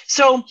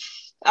 So,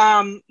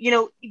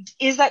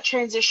 is that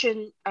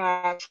transition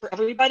for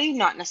everybody?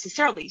 Not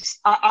necessarily.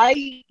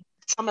 I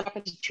sum it up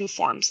into two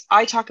forms.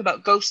 I talk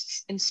about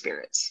ghosts and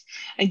spirits.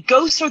 And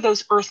ghosts are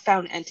those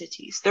earthbound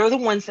entities. They're the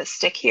ones that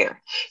stick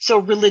here. So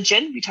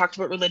religion, we talked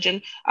about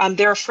religion,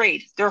 they're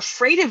afraid. They're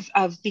afraid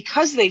of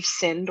because they've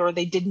sinned or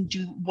they didn't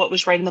do what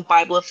was right in the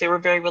Bible, if they were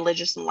very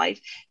religious in life,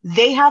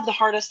 they have the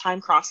hardest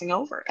time crossing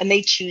over and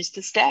they choose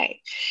to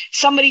stay.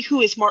 Somebody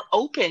who is more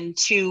open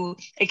to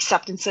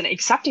acceptance and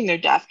accepting their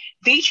death,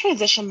 they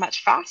transition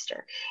much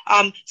faster.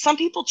 Some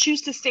people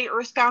choose to stay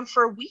earthbound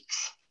for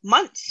weeks,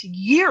 months,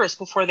 years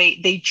before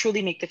they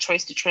truly make the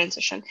choice to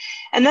transition.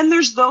 And then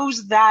there's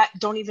those that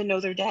don't even know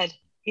they're dead.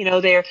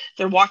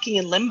 They're walking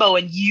in limbo,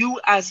 and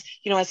as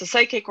a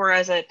psychic or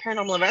as a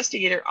paranormal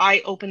investigator,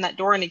 I open that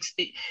door and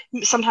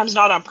sometimes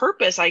not on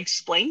purpose. I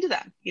explain to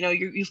them,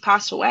 you've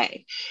passed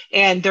away,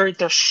 and they're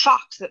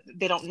shocked that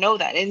they don't know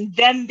that, and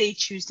then they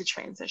choose to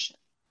transition.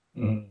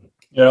 Mm-hmm.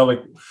 Yeah,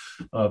 like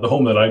the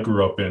home that I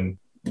grew up in.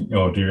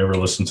 Do you ever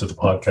listen to the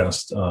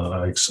podcast?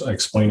 I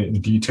explain it in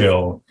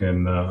detail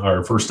in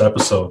our first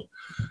episode.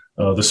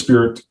 The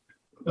spirit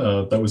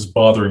that was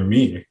bothering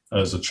me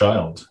as a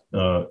child,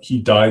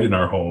 he died in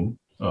our home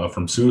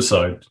from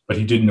suicide, but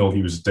he didn't know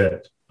he was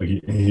dead. Like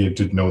he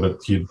didn't know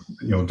that he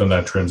had done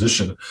that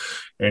transition,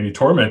 and he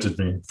tormented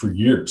me for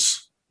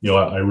years.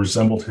 I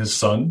resembled his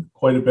son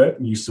quite a bit.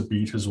 He used to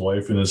beat his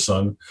wife and his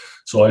son,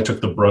 so I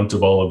took the brunt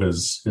of all of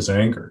his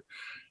anger.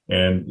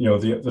 And,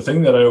 the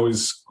thing that I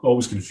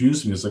always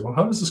confused me is like, well,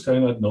 how does this guy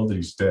not know that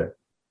he's dead?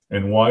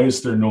 And why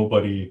is there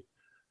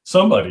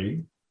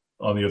somebody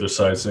on the other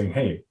side saying,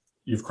 hey,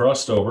 you've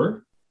crossed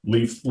over,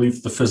 leave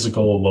the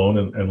physical alone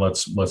and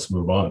let's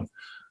move on.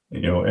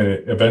 And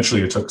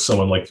eventually it took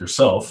someone like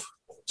yourself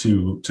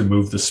to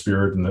move the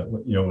spirit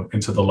and,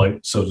 into the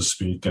light, so to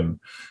speak.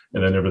 And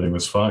then everything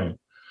was fine.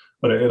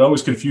 But it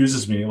always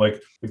confuses me.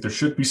 Like there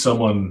should be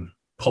someone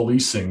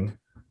policing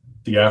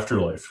the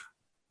afterlife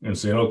and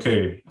saying,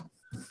 okay,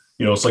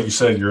 it's like you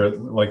said, you're at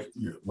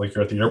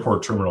the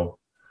airport terminal.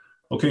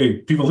 Okay,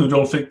 people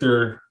who think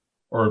they're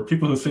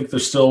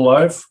still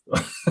alive,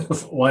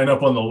 line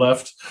up on the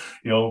left.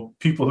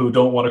 People who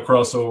don't want to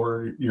cross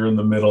over, you're in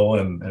the middle,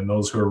 and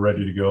those who are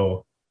ready to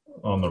go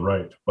on the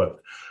right. But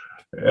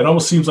it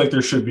almost seems like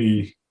there should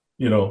be,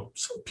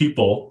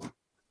 people,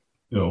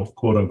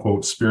 quote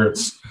unquote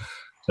spirits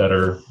that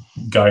are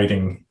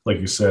guiding, like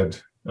you said,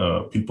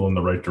 people in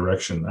the right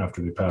direction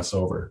after they pass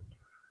over.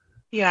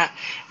 Yeah.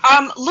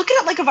 Look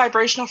at it like a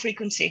vibrational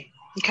frequency.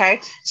 Okay.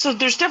 So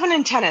there's different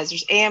antennas.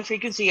 There's AM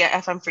frequency,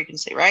 FM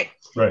frequency, right?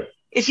 Right.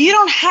 If you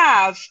don't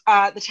have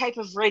the type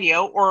of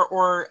radio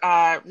or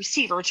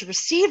receiver to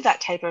receive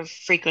that type of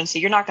frequency,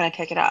 you're not going to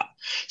pick it up.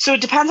 So it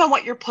depends on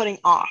what you're putting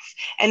off.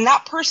 And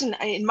that person,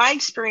 in my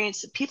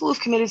experience, people who've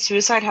committed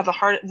suicide have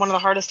one of the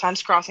hardest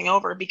times crossing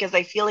over because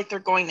they feel like they're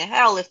going to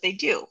hell if they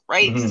do,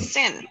 right? Mm-hmm. It's a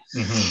sin.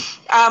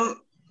 Mm-hmm.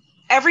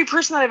 Every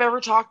person that I've ever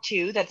talked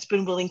to that's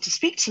been willing to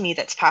speak to me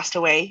that's passed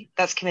away,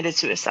 that's committed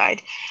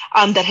suicide,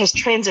 that has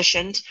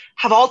transitioned,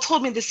 have all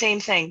told me the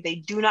same thing. They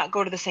do not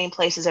go to the same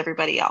place as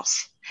everybody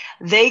else.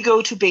 They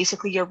go to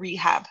basically a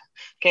rehab.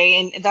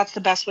 Okay. And that's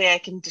the best way I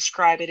can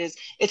describe it. Is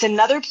it's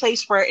another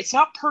place where it's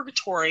not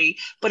purgatory,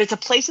 but it's a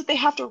place that they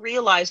have to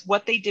realize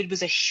what they did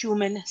was a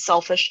human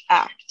selfish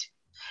act.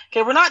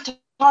 Okay. We're not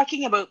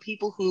talking about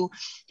people who,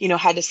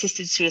 had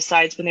assisted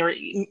suicides when they were,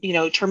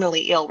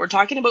 terminally ill. We're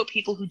talking about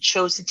people who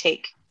chose to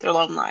take their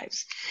own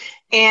lives.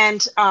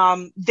 And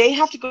they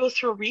have to go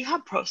through a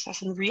rehab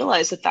process and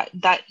realize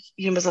that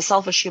was a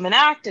selfish human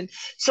act. And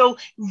so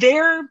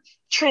their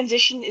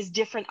transition is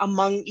different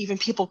among even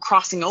people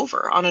crossing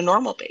over on a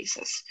normal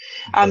basis.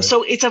 Right.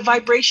 So it's a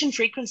vibration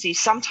frequency.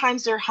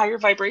 Sometimes there are higher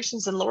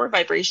vibrations and lower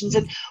vibrations.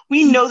 And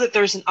we know that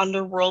there's an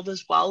underworld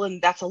as well, and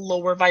that's a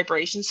lower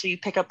vibration. So you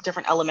pick up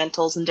different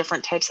elementals and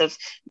different types of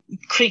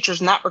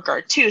creatures in that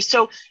regard too.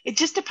 So it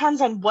just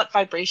depends on what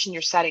vibration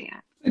you're setting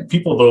at.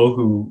 People, though,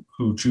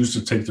 who choose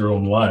to take their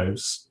own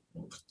lives,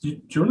 do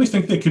you really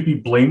think they could be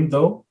blamed,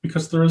 though?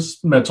 Because there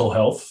is mental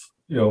health.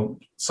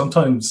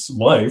 Sometimes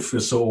life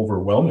is so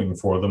overwhelming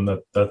for them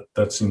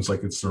that seems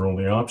like it's their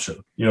only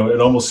option. It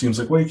almost seems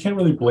like, well, you can't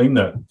really blame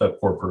that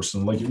poor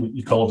person. Like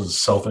you call it a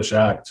selfish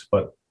act,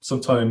 but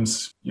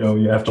sometimes,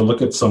 you have to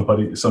look at some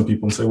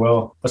people and say,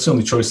 well, that's the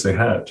only choice they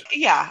had.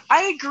 Yeah,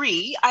 I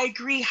agree.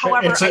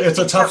 However,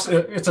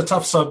 it's a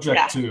tough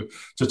subject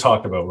to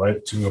talk about,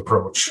 right? To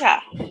approach. Yeah.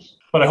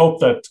 But I hope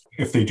that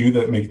if they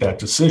do make that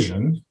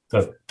decision,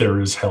 that there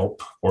is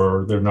help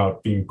or they're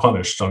not being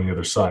punished on the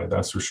other side.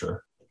 That's for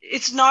sure.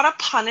 It's not a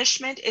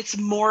punishment. It's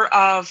more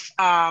of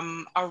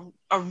a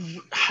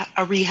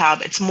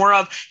rehab. It's more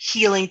of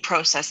healing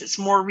process. It's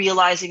more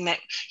realizing that,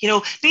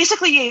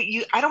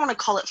 basically I don't want to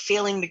call it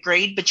failing the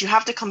grade, but you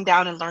have to come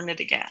down and learn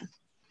it again.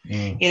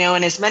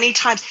 And as many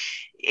times,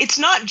 it's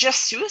not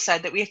just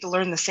suicide that we have to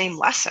learn the same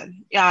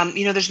lesson.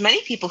 There's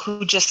many people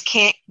who just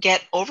can't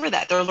get over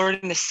that. They're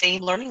learning the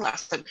same learning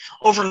lesson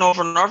over and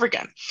over and over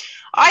again.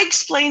 I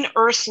explain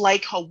Earth's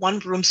like a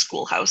one-room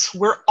schoolhouse.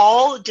 We're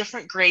all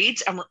different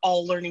grades and we're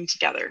all learning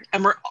together.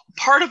 And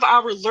part of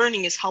our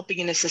learning is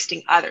helping and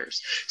assisting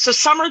others. So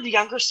some are the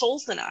younger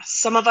souls than us.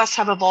 Some of us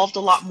have evolved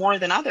a lot more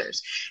than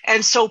others.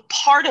 And so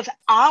part of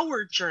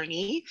our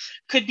journey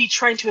could be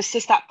trying to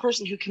assist that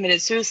person who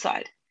committed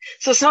suicide.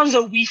 So it's not as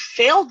though we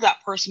failed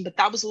that person, but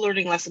that was a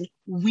learning lesson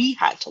we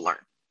had to learn.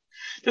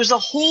 There's a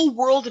whole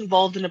world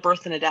involved in a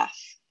birth and a death,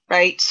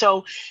 right?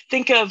 So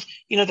think of,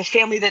 the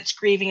family that's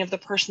grieving of the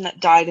person that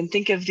died, and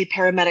think of the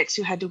paramedics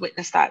who had to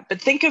witness that.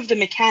 But think of the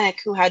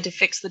mechanic who had to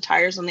fix the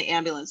tires on the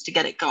ambulance to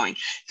get it going.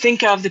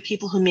 Think of the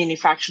people who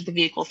manufactured the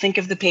vehicle. Think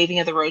of the paving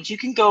of the roads. You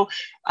can go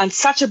on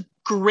such a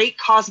great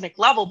cosmic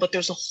level, but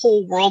there's a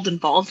whole world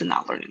involved in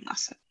that learning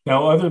lesson.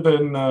 Now, other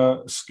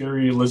than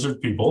scary lizard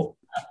people,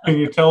 can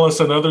you tell us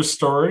another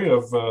story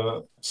of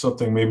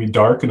something maybe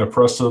dark and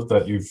oppressive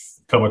that you've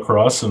come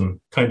across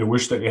and kind of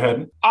wish that you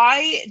hadn't?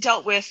 I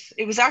dealt with,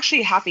 it was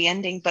actually a happy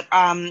ending, but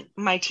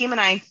my team and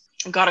I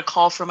got a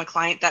call from a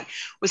client that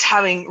was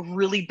having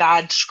really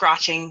bad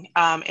scratching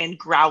and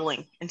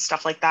growling and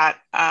stuff like that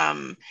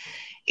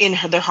in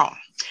their home.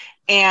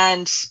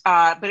 And,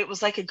 but it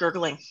was like a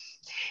gurgling.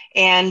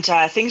 And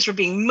things were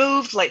being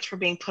moved, lights were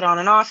being put on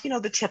and off,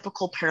 the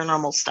typical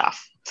paranormal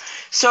stuff.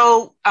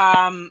 So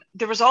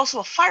there was also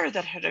a fire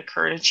that had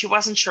occurred, and she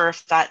wasn't sure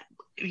if that,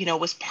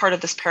 was part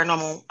of this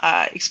paranormal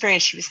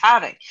experience she was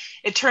having.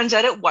 It turns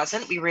out it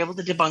wasn't. We were able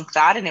to debunk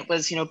that, and it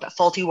was,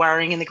 faulty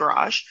wiring in the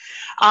garage.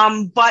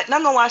 But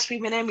nonetheless,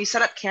 we went in, we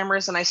set up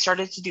cameras, and I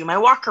started to do my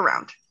walk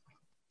around.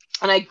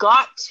 And I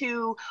got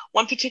to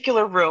one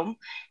particular room,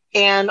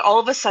 and all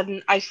of a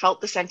sudden I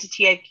felt this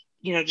entity. I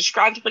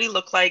described what he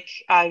looked like.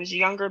 He was a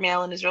younger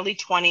male in his early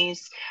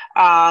 20s.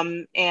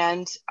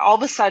 And all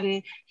of a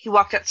sudden he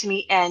walked up to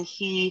me and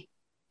he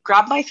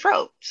grabbed my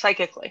throat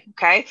psychically.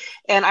 Okay.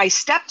 And I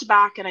stepped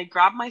back and I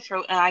grabbed my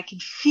throat, and I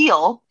could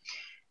feel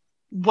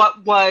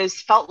what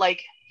felt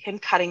like him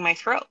cutting my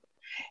throat.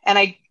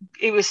 And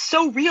it was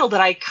so real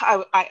that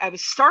I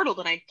was startled,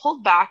 and I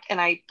pulled back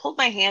and I pulled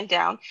my hand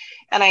down,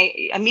 and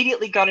I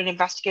immediately got an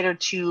investigator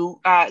to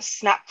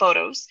snap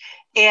photos,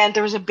 and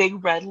there was a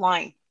big red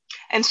line.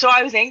 And so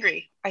I was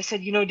angry. I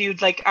said,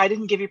 dude, I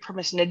didn't give you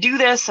permission to do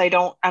this.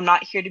 I'm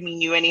not here to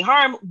mean you any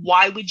harm.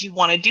 Why would you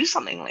want to do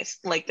something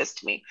like this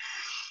to me?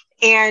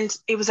 And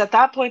it was at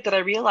that point that I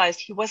realized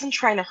he wasn't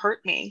trying to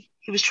hurt me.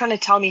 He was trying to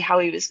tell me how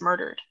he was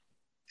murdered.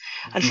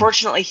 Mm-hmm.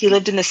 Unfortunately, he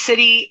lived in the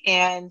city,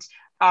 and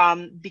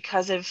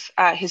because of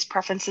his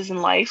preferences in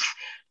life,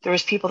 there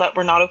was people that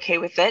were not okay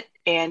with it,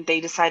 and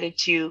they decided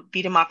to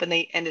beat him up, and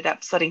they ended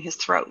up slitting his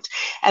throat.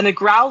 And the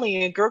growling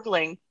and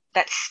gurgling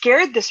that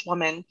scared this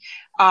woman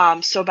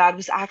so bad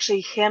was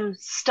actually him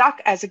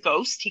stuck as a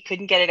ghost. He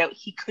couldn't get it out.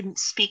 He couldn't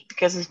speak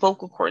because his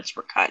vocal cords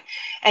were cut,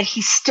 and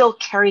he still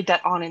carried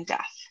that on in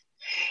death.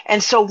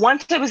 And so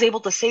once I was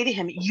able to say to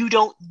him, you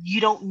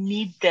don't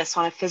need this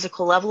on a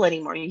physical level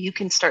anymore, you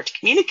can start to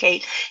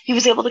communicate, he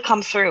was able to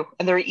come through.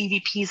 And there were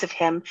EVPs of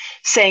him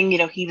saying,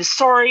 he was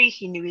sorry.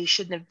 He knew he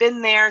shouldn't have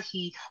been there.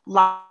 He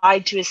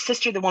lied to his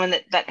sister, the one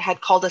that had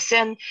called us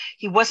in.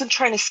 He wasn't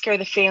trying to scare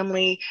the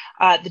family.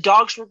 The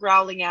dogs were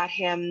growling at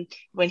him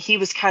when he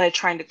was kind of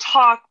trying to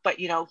talk, but,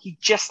 he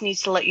just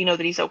needs to let you know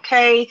that he's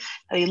okay,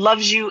 that he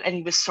loves you, and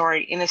he was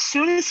sorry. And as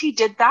soon as he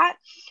did that,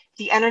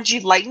 the energy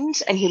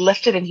lightened and he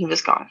lifted and he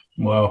was gone.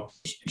 Wow.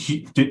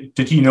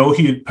 Did he know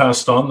he had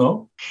passed on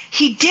though?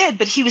 He did,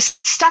 but he was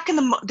stuck in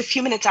the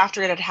few minutes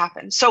after it had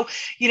happened. So,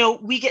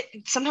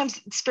 sometimes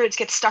spirits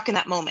get stuck in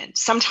that moment.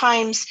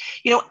 Sometimes,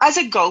 as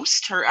a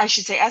ghost, or I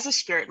should say as a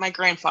spirit, my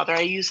grandfather,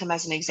 I use him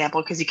as an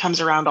example because he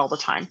comes around all the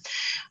time.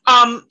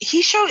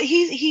 He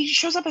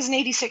shows up as an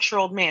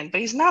 86-year-old man, but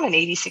he's not an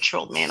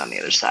 86-year-old man on the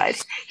other side.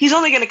 He's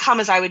only going to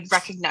come as I would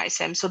recognize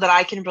him so that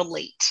I can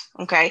relate.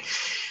 Okay.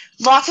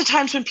 Lots of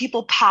times when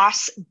people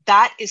pass,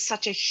 that is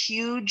such a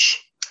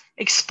huge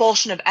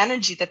expulsion of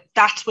energy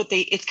that's what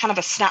it's kind of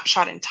a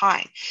snapshot in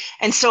time.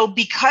 And so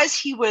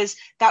because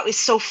that was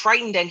so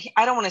frightened, and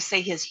I don't want to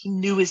say he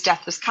knew his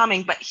death was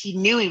coming, but he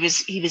knew he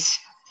was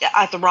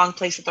at the wrong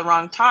place at the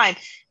wrong time.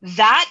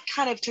 That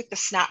kind of took the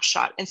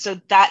snapshot. And so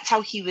that's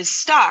how he was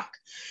stuck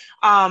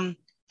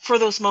for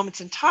those moments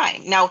in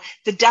time. Now,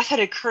 the death had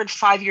occurred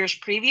 5 years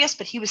previous,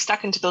 but he was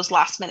stuck into those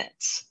last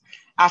minutes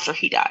after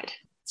he died.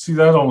 See,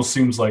 that almost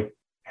seems like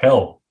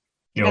hell.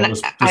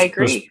 I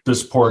agree.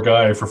 This poor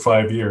guy for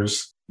 5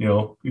 years,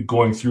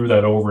 going through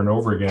that over and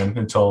over again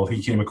until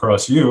he came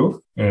across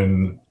you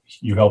and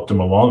you helped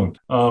him along.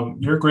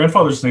 Your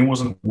grandfather's name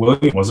wasn't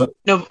William, was it?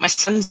 No, but my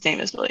son's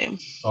name is William.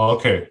 Oh,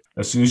 okay.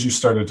 As soon as you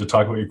started to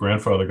talk about your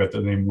grandfather, got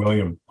the name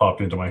William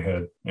popped into my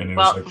head. And it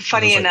was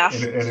funny enough.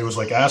 And it was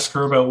like, ask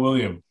her about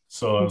William.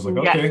 So I was like,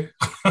 okay.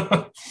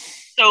 Yeah.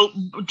 So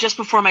just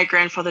before my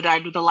grandfather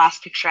died, the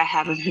last picture I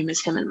have of him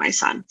is him and my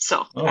son.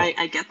 So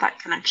I get that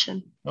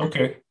connection.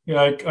 Okay.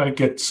 Yeah, I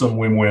get some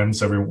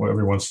win-wins every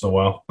once in a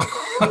while.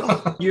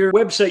 Your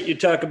website you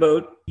talk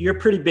about, you're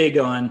pretty big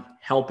on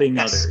helping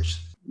Yes. others.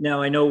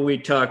 Now, I know we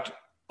talked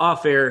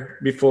off air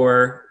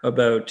before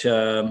about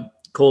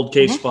cold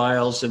case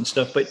files and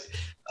stuff, but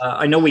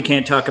I know we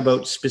can't talk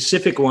about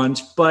specific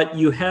ones, but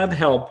you have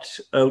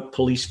helped out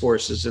police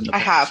forces in the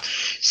past. I have.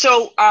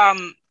 So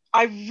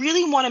I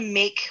really want to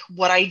make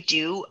what I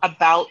do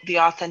about the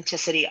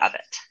authenticity of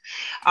it.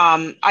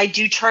 I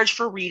do charge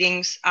for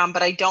readings,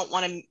 but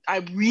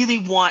I really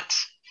want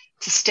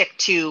to stick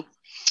to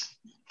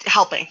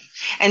helping.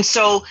 And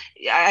so,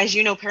 as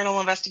you know, paranormal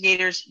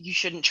investigators, you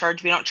shouldn't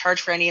charge. We don't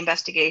charge for any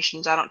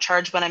investigations. I don't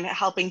charge when I'm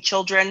helping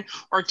children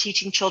or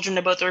teaching children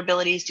about their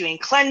abilities, doing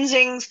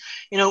cleansings,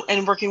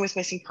 and working with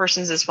missing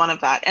persons is one of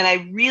that. And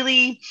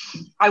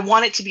I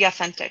want it to be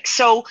authentic.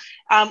 So,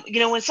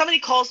 when somebody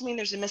calls me and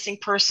there's a missing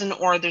person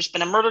or there's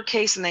been a murder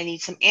case and they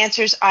need some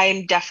answers, I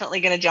am definitely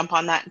going to jump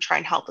on that and try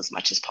and help as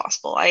much as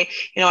possible. I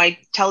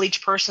tell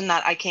each person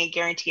that I can't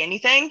guarantee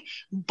anything,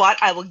 but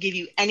I will give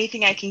you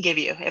anything I can give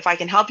you. If I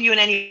can help you in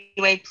any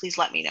way, please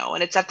let me know.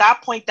 And it's at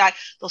that point that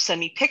they'll send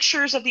me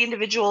pictures of the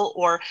individual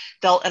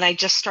and I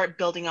just start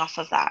building off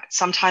of that.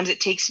 Sometimes it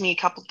takes me a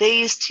couple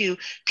days to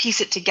piece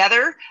it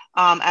together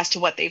as to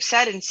what they've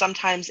said. And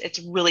sometimes it's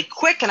really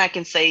quick and I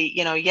can say,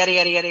 yada, yada,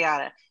 yada,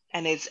 yada,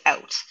 and it's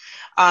out.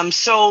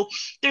 So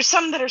there's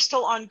some that are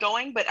still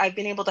ongoing, but I've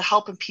been able to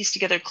help and piece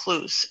together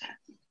clues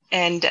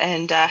and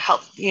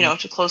help,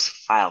 to close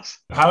files.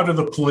 How do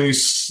the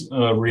police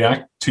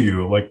react to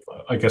you? Like,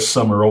 I guess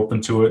some are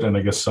open to it, and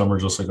I guess some are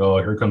just like, oh,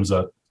 here comes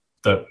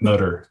that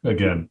nutter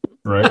again,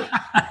 right?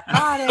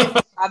 Got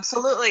it.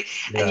 Absolutely.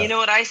 Yeah. And you know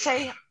what I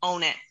say?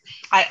 Own it.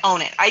 I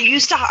own it. I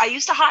used to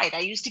hide. I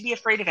used to be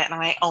afraid of it, and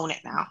I own it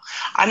now.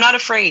 I'm not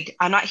afraid.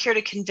 I'm not here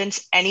to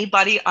convince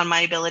anybody on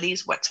my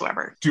abilities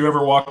whatsoever. Do you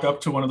ever walk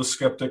up to one of the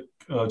skeptic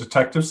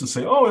detectives and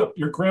say, "Oh,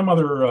 your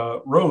grandmother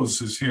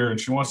Rose is here, and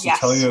she wants to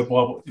tell you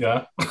blah blah"?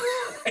 Yeah,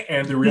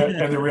 and the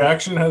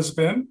reaction has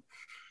been.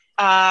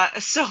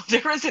 So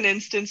there was an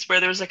instance where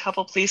there was a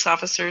couple police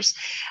officers,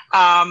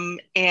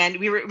 and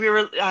we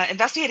were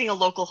investigating a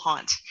local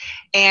haunt,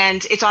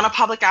 and it's on a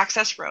public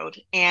access road.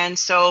 And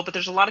so, but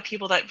there's a lot of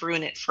people that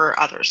ruin it for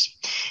others.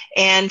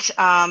 And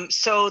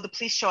so the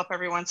police show up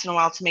every once in a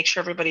while to make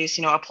sure everybody's,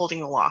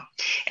 upholding the law.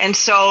 And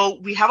so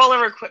we have all of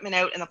our equipment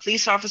out, and the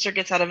police officer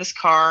gets out of his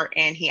car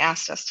and he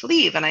asked us to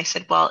leave. And I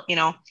said, well,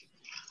 I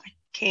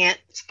can't,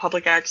 it's a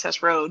public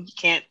access road. You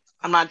can't,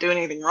 I'm not doing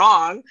anything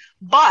wrong,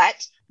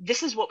 but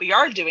this is what we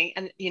are doing.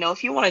 And,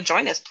 if you want to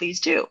join us,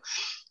 please do.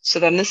 So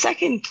then the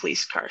second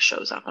police car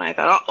shows up and I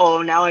thought,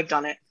 oh, now I've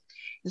done it.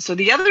 And so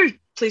the other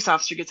police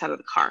officer gets out of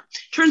the car.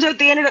 Turns out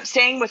they ended up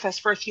staying with us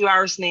for a few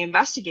hours and they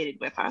investigated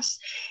with us.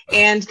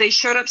 And they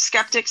showed up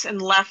skeptics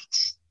and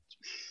left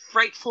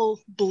frightful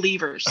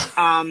believers.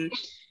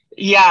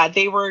 Yeah,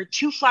 they were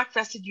two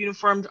flak-vested,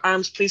 uniformed,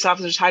 armed police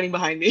officers hiding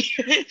behind me,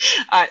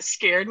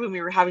 scared when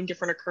we were having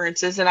different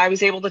occurrences. And I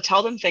was able to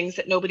tell them things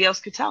that nobody else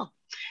could tell.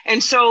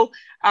 And so,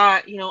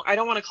 I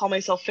don't want to call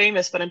myself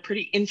famous, but I'm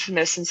pretty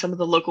infamous in some of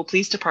the local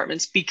police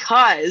departments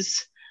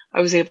because I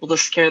was able to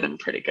scare them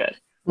pretty good.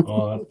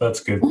 Oh, that's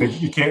good.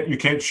 You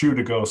can't shoot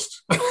a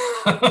ghost,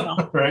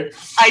 no. Right?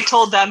 I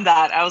told them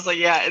that. I was like,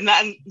 yeah, and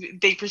then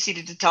they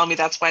proceeded to tell me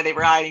that's why they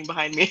were hiding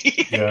behind me.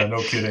 Yeah, no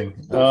kidding.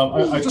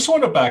 I just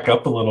want to back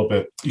up a little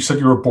bit. You said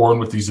you were born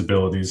with these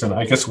abilities, and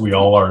I guess we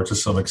all are to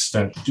some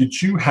extent.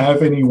 Did you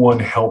have anyone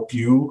help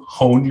you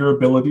hone your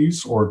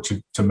abilities, or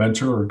to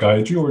mentor or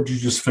guide you, or did you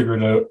just figure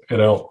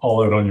it out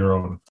all out on your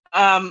own?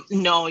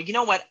 No, you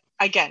know what?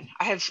 Again,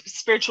 I have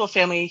spiritual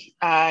family,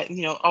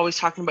 always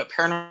talking about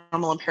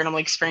paranormal and paranormal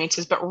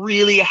experiences, but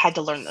really I had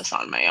to learn this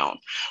on my own.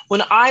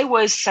 When I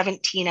was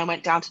 17, I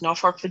went down to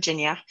Norfolk,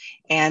 Virginia,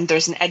 and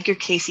there's an Edgar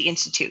Cayce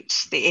Institute,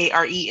 the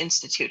ARE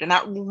Institute, and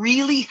that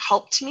really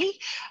helped me.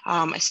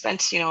 I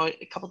spent,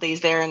 a couple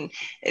days there, and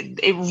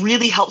it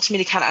really helped me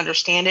to kind of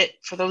understand it.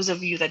 For those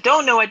of you that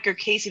don't know, Edgar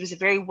Cayce was a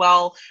very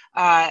well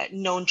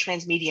known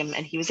transmedium,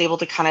 and he was able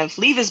to kind of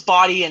leave his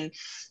body and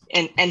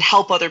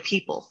help other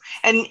people.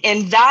 And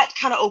that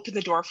kind of opened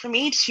the door for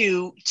me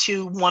to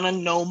want to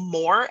know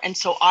more. And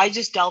so I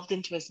just delved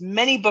into as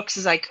many books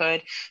as I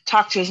could,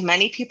 talked to as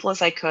many people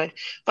as I could,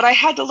 but I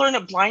had to learn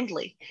it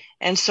blindly.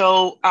 And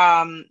so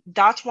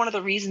that's one of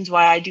the reasons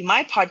why I do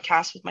my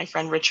podcast with my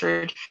friend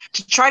Richard,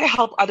 to try to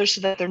help others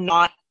so that they're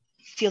not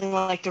feeling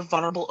like they're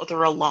vulnerable or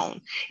they're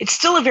alone. It's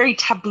still a very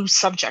taboo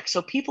subject.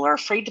 So people are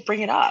afraid to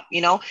bring it up,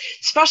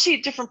 especially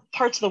at different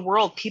parts of the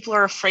world, people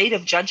are afraid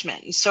of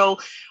judgment. And so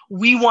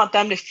we want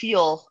them to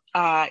feel,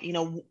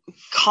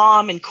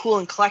 calm and cool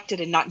and collected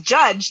and not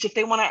judged if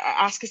they want to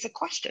ask us a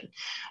question.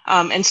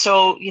 And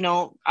so,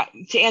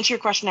 to answer your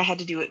question, I had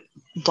to do it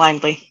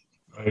blindly.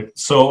 Right.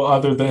 So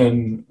other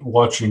than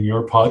watching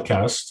your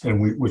podcast,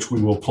 and which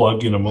we will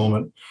plug in a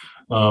moment,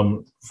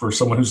 for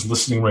someone who's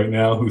listening right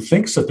now who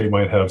thinks that they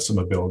might have some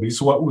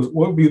abilities, what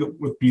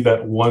would be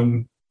that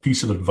one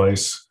piece of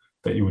advice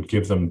that you would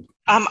give them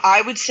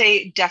I would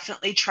say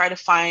definitely try to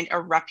find a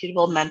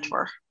reputable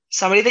mentor,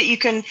 somebody that you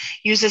can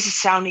use as a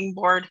sounding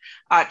board.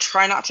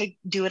 Try not to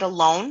do it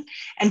alone.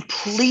 And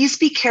please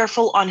be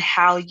careful on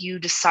how you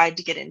decide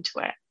to get into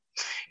it.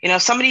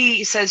 If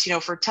somebody says,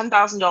 for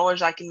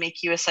 $10,000, I can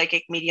make you a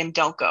psychic medium,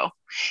 don't go.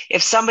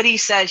 If somebody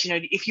says,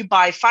 if you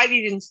buy 5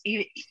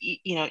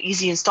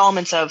 easy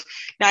installments of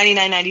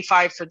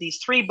 $99.95 for these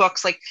 3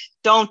 books, like,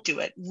 don't do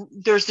it.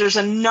 There's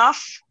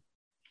enough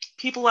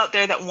people out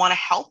there that want to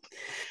help.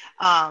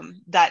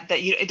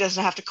 It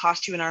doesn't have to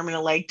cost you an arm and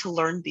a leg to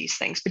learn these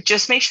things, but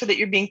just make sure that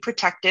you're being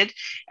protected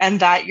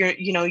and that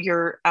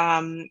you're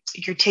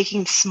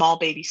taking small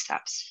baby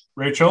steps.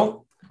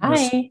 Rachel,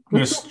 hi,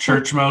 Miss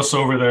Church Mouse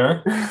over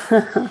there.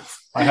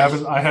 I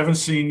haven't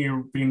seen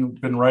you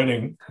been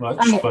writing much,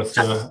 but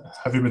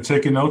have you been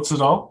taking notes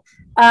at all?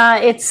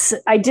 I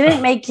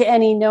didn't make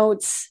any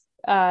notes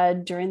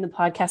during the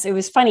podcast. It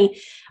was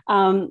funny.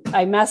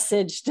 I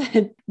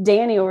messaged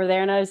Danny over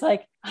there and I was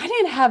like, I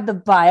didn't have the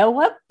bio.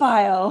 What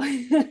bio?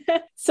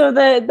 So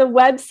the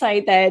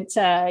website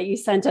that you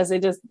sent us,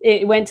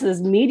 it went to this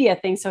media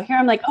thing. So here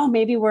I'm like, oh,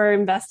 maybe we're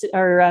invested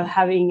or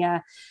having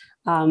a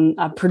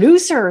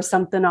producer or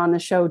something on the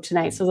show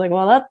tonight. So I was like,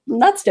 well,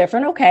 that's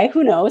different. Okay,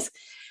 who knows?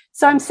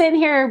 So I'm sitting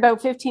here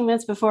about 15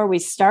 minutes before we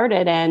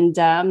started, and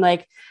I'm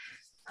like,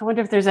 I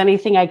wonder if there's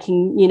anything I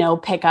can,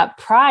 pick up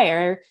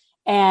prior.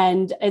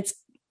 And it's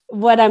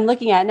what I'm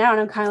looking at now.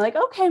 And I'm kind of like,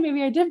 okay,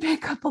 maybe I did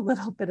pick up a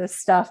little bit of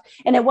stuff.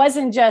 And it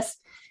wasn't just,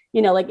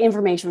 like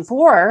information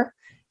for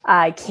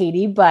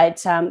Katie,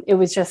 but it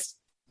was just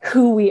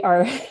who we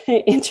are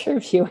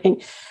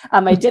interviewing.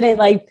 I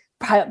didn't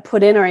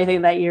put in or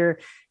anything that you're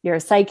a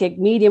psychic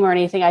medium or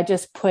anything. I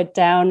just put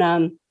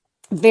down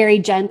very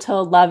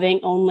gentle,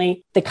 loving,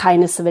 only the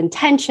kindness of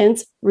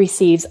intentions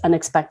receives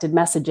unexpected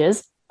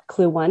messages.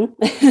 Clue 1.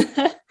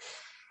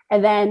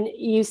 And then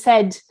you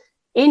said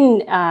in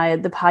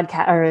the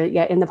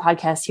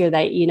podcast here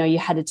that, you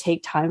had to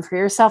take time for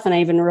yourself. And I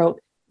even wrote,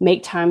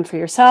 make time for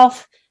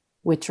yourself,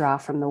 withdraw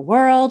from the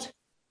world,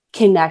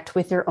 connect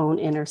with your own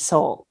inner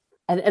soul.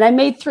 And I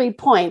made 3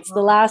 points.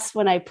 The last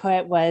one I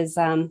put was,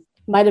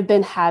 might have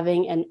been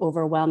having an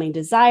overwhelming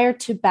desire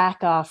to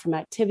back off from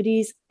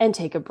activities and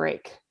take a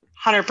break.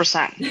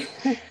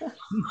 100%.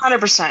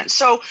 100%.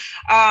 So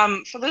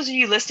for those of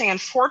you listening,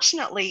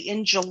 unfortunately,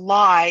 in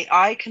July,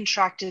 I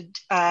contracted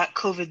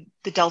COVID,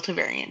 the Delta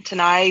variant,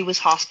 and I was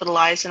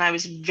hospitalized and I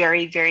was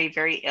very, very,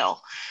 very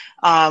ill.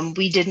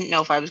 We didn't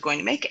know if I was going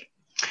to make it.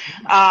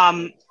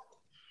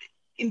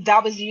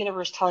 That was the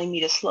universe telling me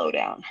to slow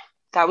down.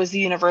 That was the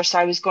universe.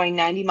 I was going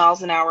 90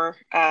 miles an hour,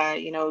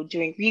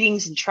 doing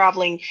readings and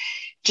traveling.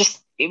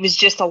 It was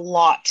just a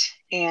lot.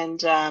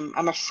 And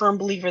I'm a firm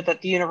believer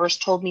that the universe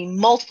told me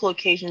multiple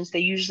occasions, they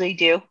usually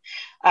do,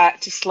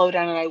 to slow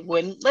down, and I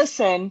wouldn't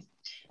listen.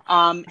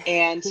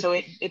 And so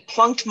it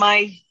plunked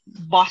my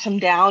bottom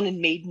down and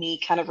made me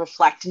kind of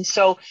reflect. And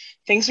so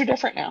things are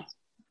different now.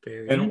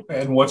 And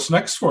what's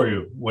next for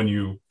you when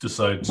you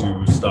decide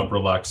to stop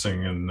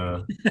relaxing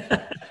and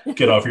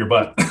get off your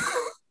butt?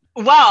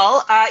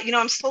 Well,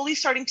 I'm slowly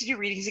starting to do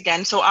readings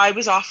again. So I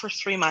was off for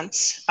 3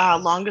 months,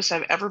 longest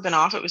I've ever been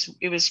off.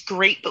 It was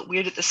great, but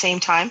weird at the same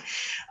time.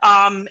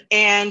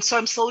 And so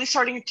I'm slowly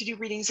starting to do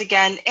readings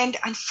again. And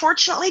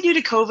unfortunately, due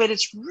to COVID,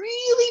 it's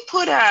really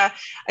put a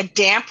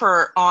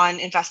damper on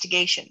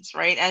investigations,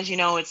 right? As you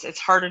know, it's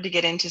harder to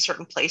get into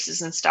certain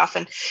places and stuff.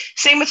 And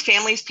same with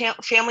families.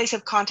 Families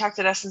have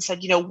contacted us and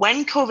said,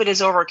 when COVID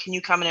is over, can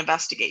you come and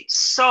investigate?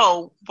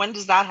 So when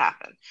does that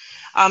happen?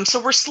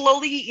 So we're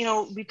slowly,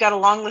 we've got a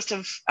long list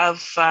of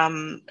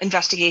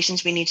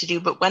investigations we need to do,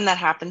 but when that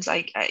happens,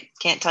 I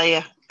can't tell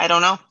you. I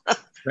don't know.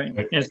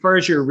 Right. As far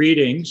as your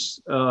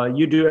readings,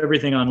 you do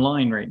everything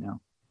online right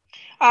now.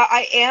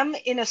 I am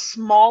in a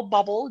small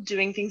bubble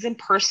doing things in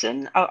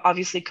person.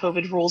 Obviously,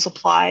 COVID rules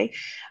apply.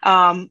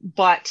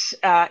 But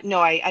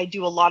I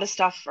do a lot of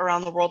stuff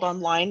around the world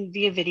online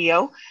via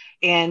video.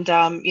 And,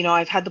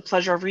 I've had the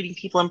pleasure of reading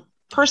people in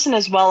person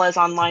as well as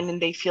online, and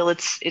they feel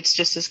it's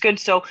just as good.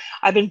 So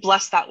I've been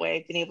blessed that way.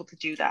 I've been able to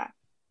do that.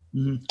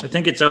 Mm-hmm. I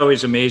think it's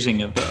always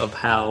amazing of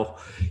how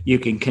you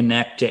can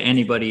connect to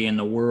anybody in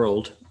the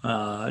world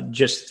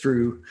just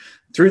through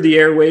the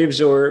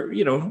airwaves, or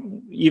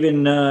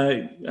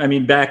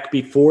even back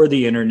before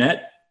the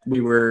internet,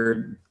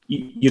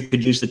 you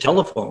could use the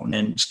telephone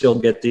and still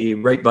get the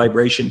right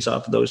vibrations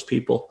off of those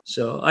people.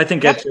 So I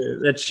think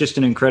that's just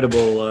an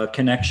incredible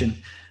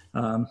connection.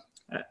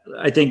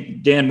 I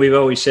think, Dan, we've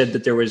always said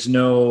that there's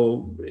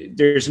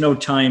no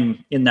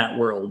time in that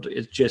world.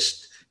 It's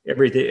just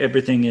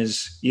everything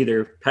is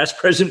either past,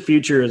 present,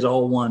 future is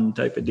all one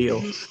type of deal.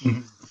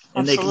 Mm-hmm.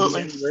 And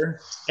Absolutely. They can be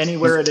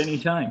anywhere at any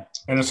time.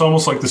 And it's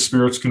almost like the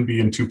spirits can be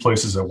in 2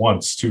 places at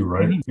once too,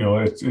 right?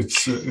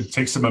 Mm-hmm. It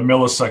takes them a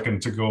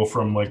millisecond to go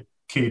from like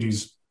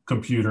Katie's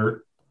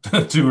computer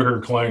to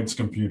her client's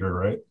computer,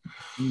 right?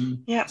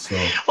 Yeah. So.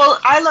 Well,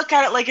 I look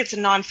at it like it's a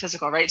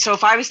non-physical, right? So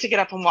if I was to get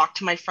up and walk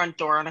to my front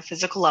door on a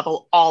physical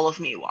level, all of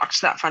me walks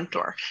to that front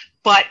door.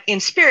 But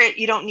in spirit,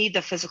 you don't need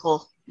the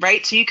physical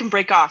right? So you can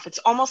break off. It's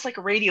almost like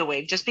a radio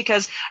wave. Just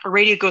because a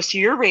radio goes to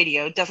your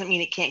radio doesn't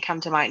mean it can't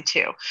come to mine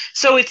too.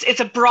 So it's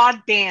a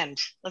broad band,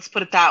 let's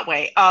put it that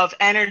way, of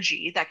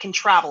energy that can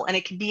travel, and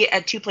it can be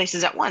at two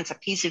places at once. A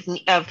piece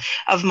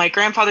of my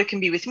grandfather can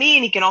be with me,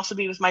 and he can also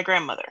be with my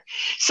grandmother.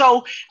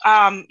 So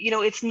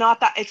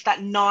it's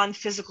that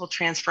non-physical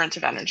transference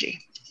of energy.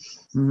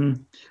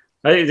 Mm-hmm.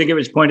 I think it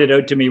was pointed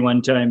out to me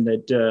one time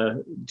that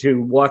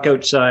to walk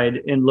outside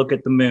and look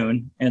at the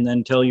moon and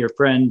then tell your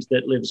friend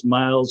that lives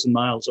miles and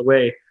miles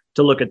away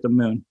to look at the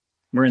moon.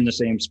 We're in the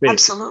same space.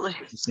 Absolutely.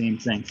 It's the same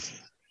thing.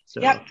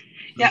 So, yep.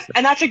 Yeah.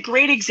 And that's a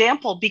great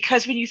example,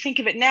 because when you think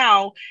of it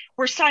now,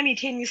 we're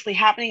simultaneously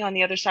happening on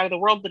the other side of the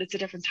world, but it's a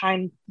different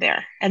time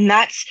there. And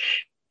that's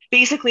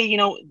basically,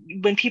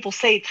 when people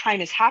say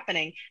time is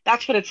happening,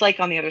 that's what it's like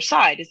on the other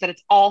side, is that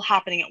it's all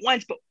happening at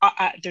once, but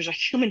there's a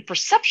human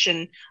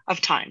perception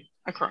of time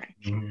occurring.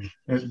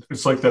 Mm-hmm.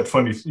 It's like that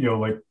funny,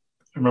 like I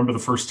remember the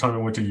first time I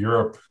went to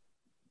Europe,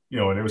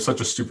 and it was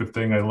such a stupid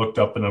thing. I looked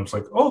up and I was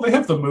like, oh, they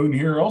have the moon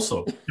here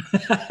also.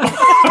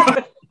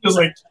 Just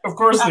like, of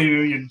course they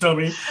do, you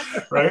dummy,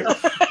 right?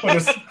 But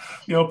it's,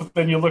 but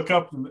then you look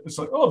up and it's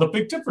like, oh, the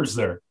Big Dipper's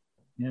there.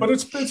 Yeah. But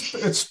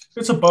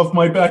it's above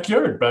my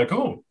backyard back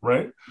home,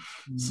 right?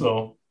 Mm-hmm.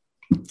 So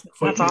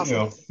that's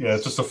awesome.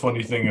 It's just a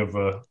funny thing of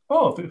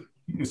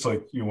it's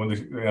like when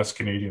they ask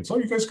Canadians, oh,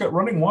 you guys got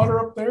running water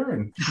up there,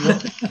 and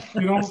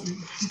you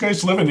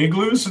guys live in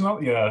igloos and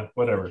all, yeah,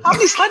 whatever. How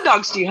many sled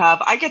dogs do you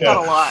have? I get that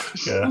a lot.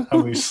 Yeah, how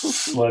many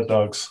sled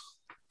dogs?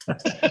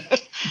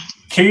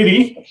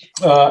 Katie,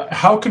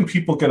 how can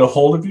people get a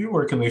hold of you?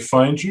 Where can they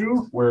find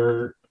you?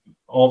 Where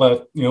all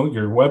that,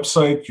 your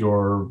website,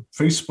 your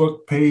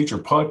Facebook page,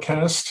 your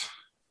podcast?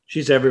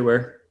 She's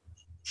everywhere.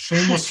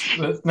 Shameless.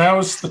 Now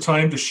is the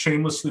time to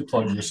shamelessly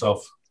plug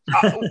yourself.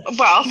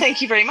 Well,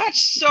 thank you very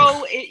much.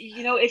 So,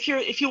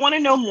 if you want to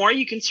know more,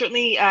 you can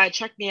certainly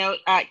check me out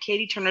at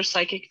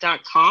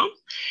katieturnerpsychic.com.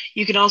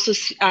 You can also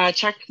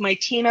check my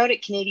team out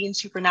at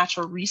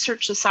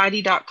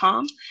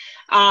CanadianSupernaturalResearchSociety.com.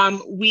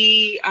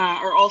 We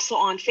are also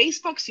on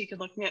Facebook, so you can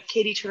look me up,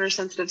 Katie Turner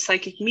Sensitive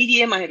Psychic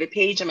Medium. I have a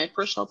page on my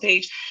personal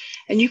page.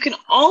 And you can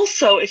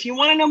also, if you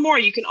want to know more,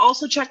 you can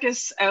also check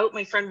us out.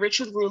 My friend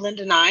Richard Ruland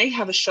and I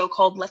have a show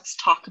called Let's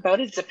Talk About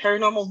It. It's a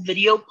paranormal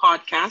video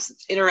podcast.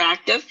 It's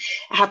interactive. It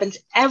happens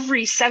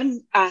every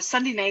Sunday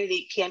night at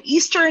 8 p.m.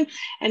 Eastern.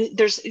 And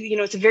there's,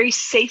 it's a very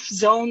safe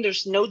zone.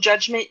 There's no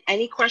judgment.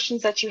 Any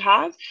questions that you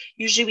have,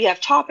 usually we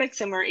have topics,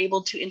 and we're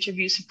able to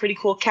interview some pretty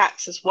cool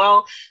cats as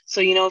well.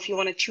 So, if you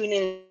want to tune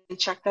in and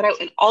check that out.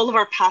 And all of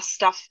our past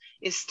stuff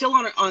is still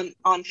on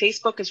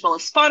Facebook as well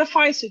as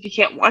Spotify. So if you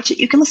can't watch it,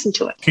 you can listen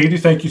to it. Katie,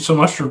 thank you so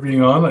much for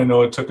being on. I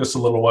know it took us a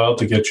little while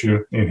to get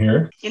you in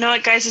here. You know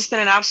what, guys? It's been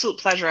an absolute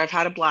pleasure. I've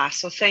had a blast.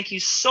 So thank you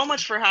so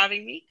much for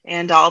having me.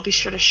 And I'll be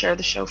sure to share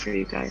the show for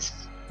you guys.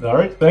 All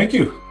right. Thank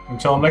you.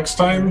 Until next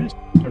time,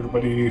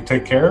 everybody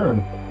take care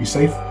and be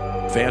safe.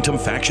 Phantom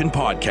Faction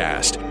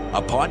Podcast,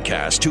 a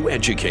podcast to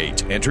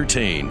educate,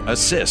 entertain,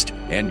 assist,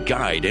 and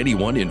guide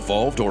anyone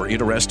involved or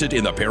interested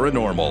in the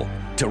paranormal.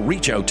 To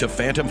reach out to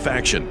Phantom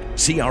Faction,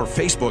 see our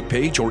Facebook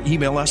page or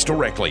email us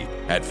directly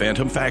at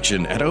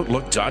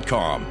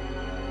phantomfaction@outlook.com.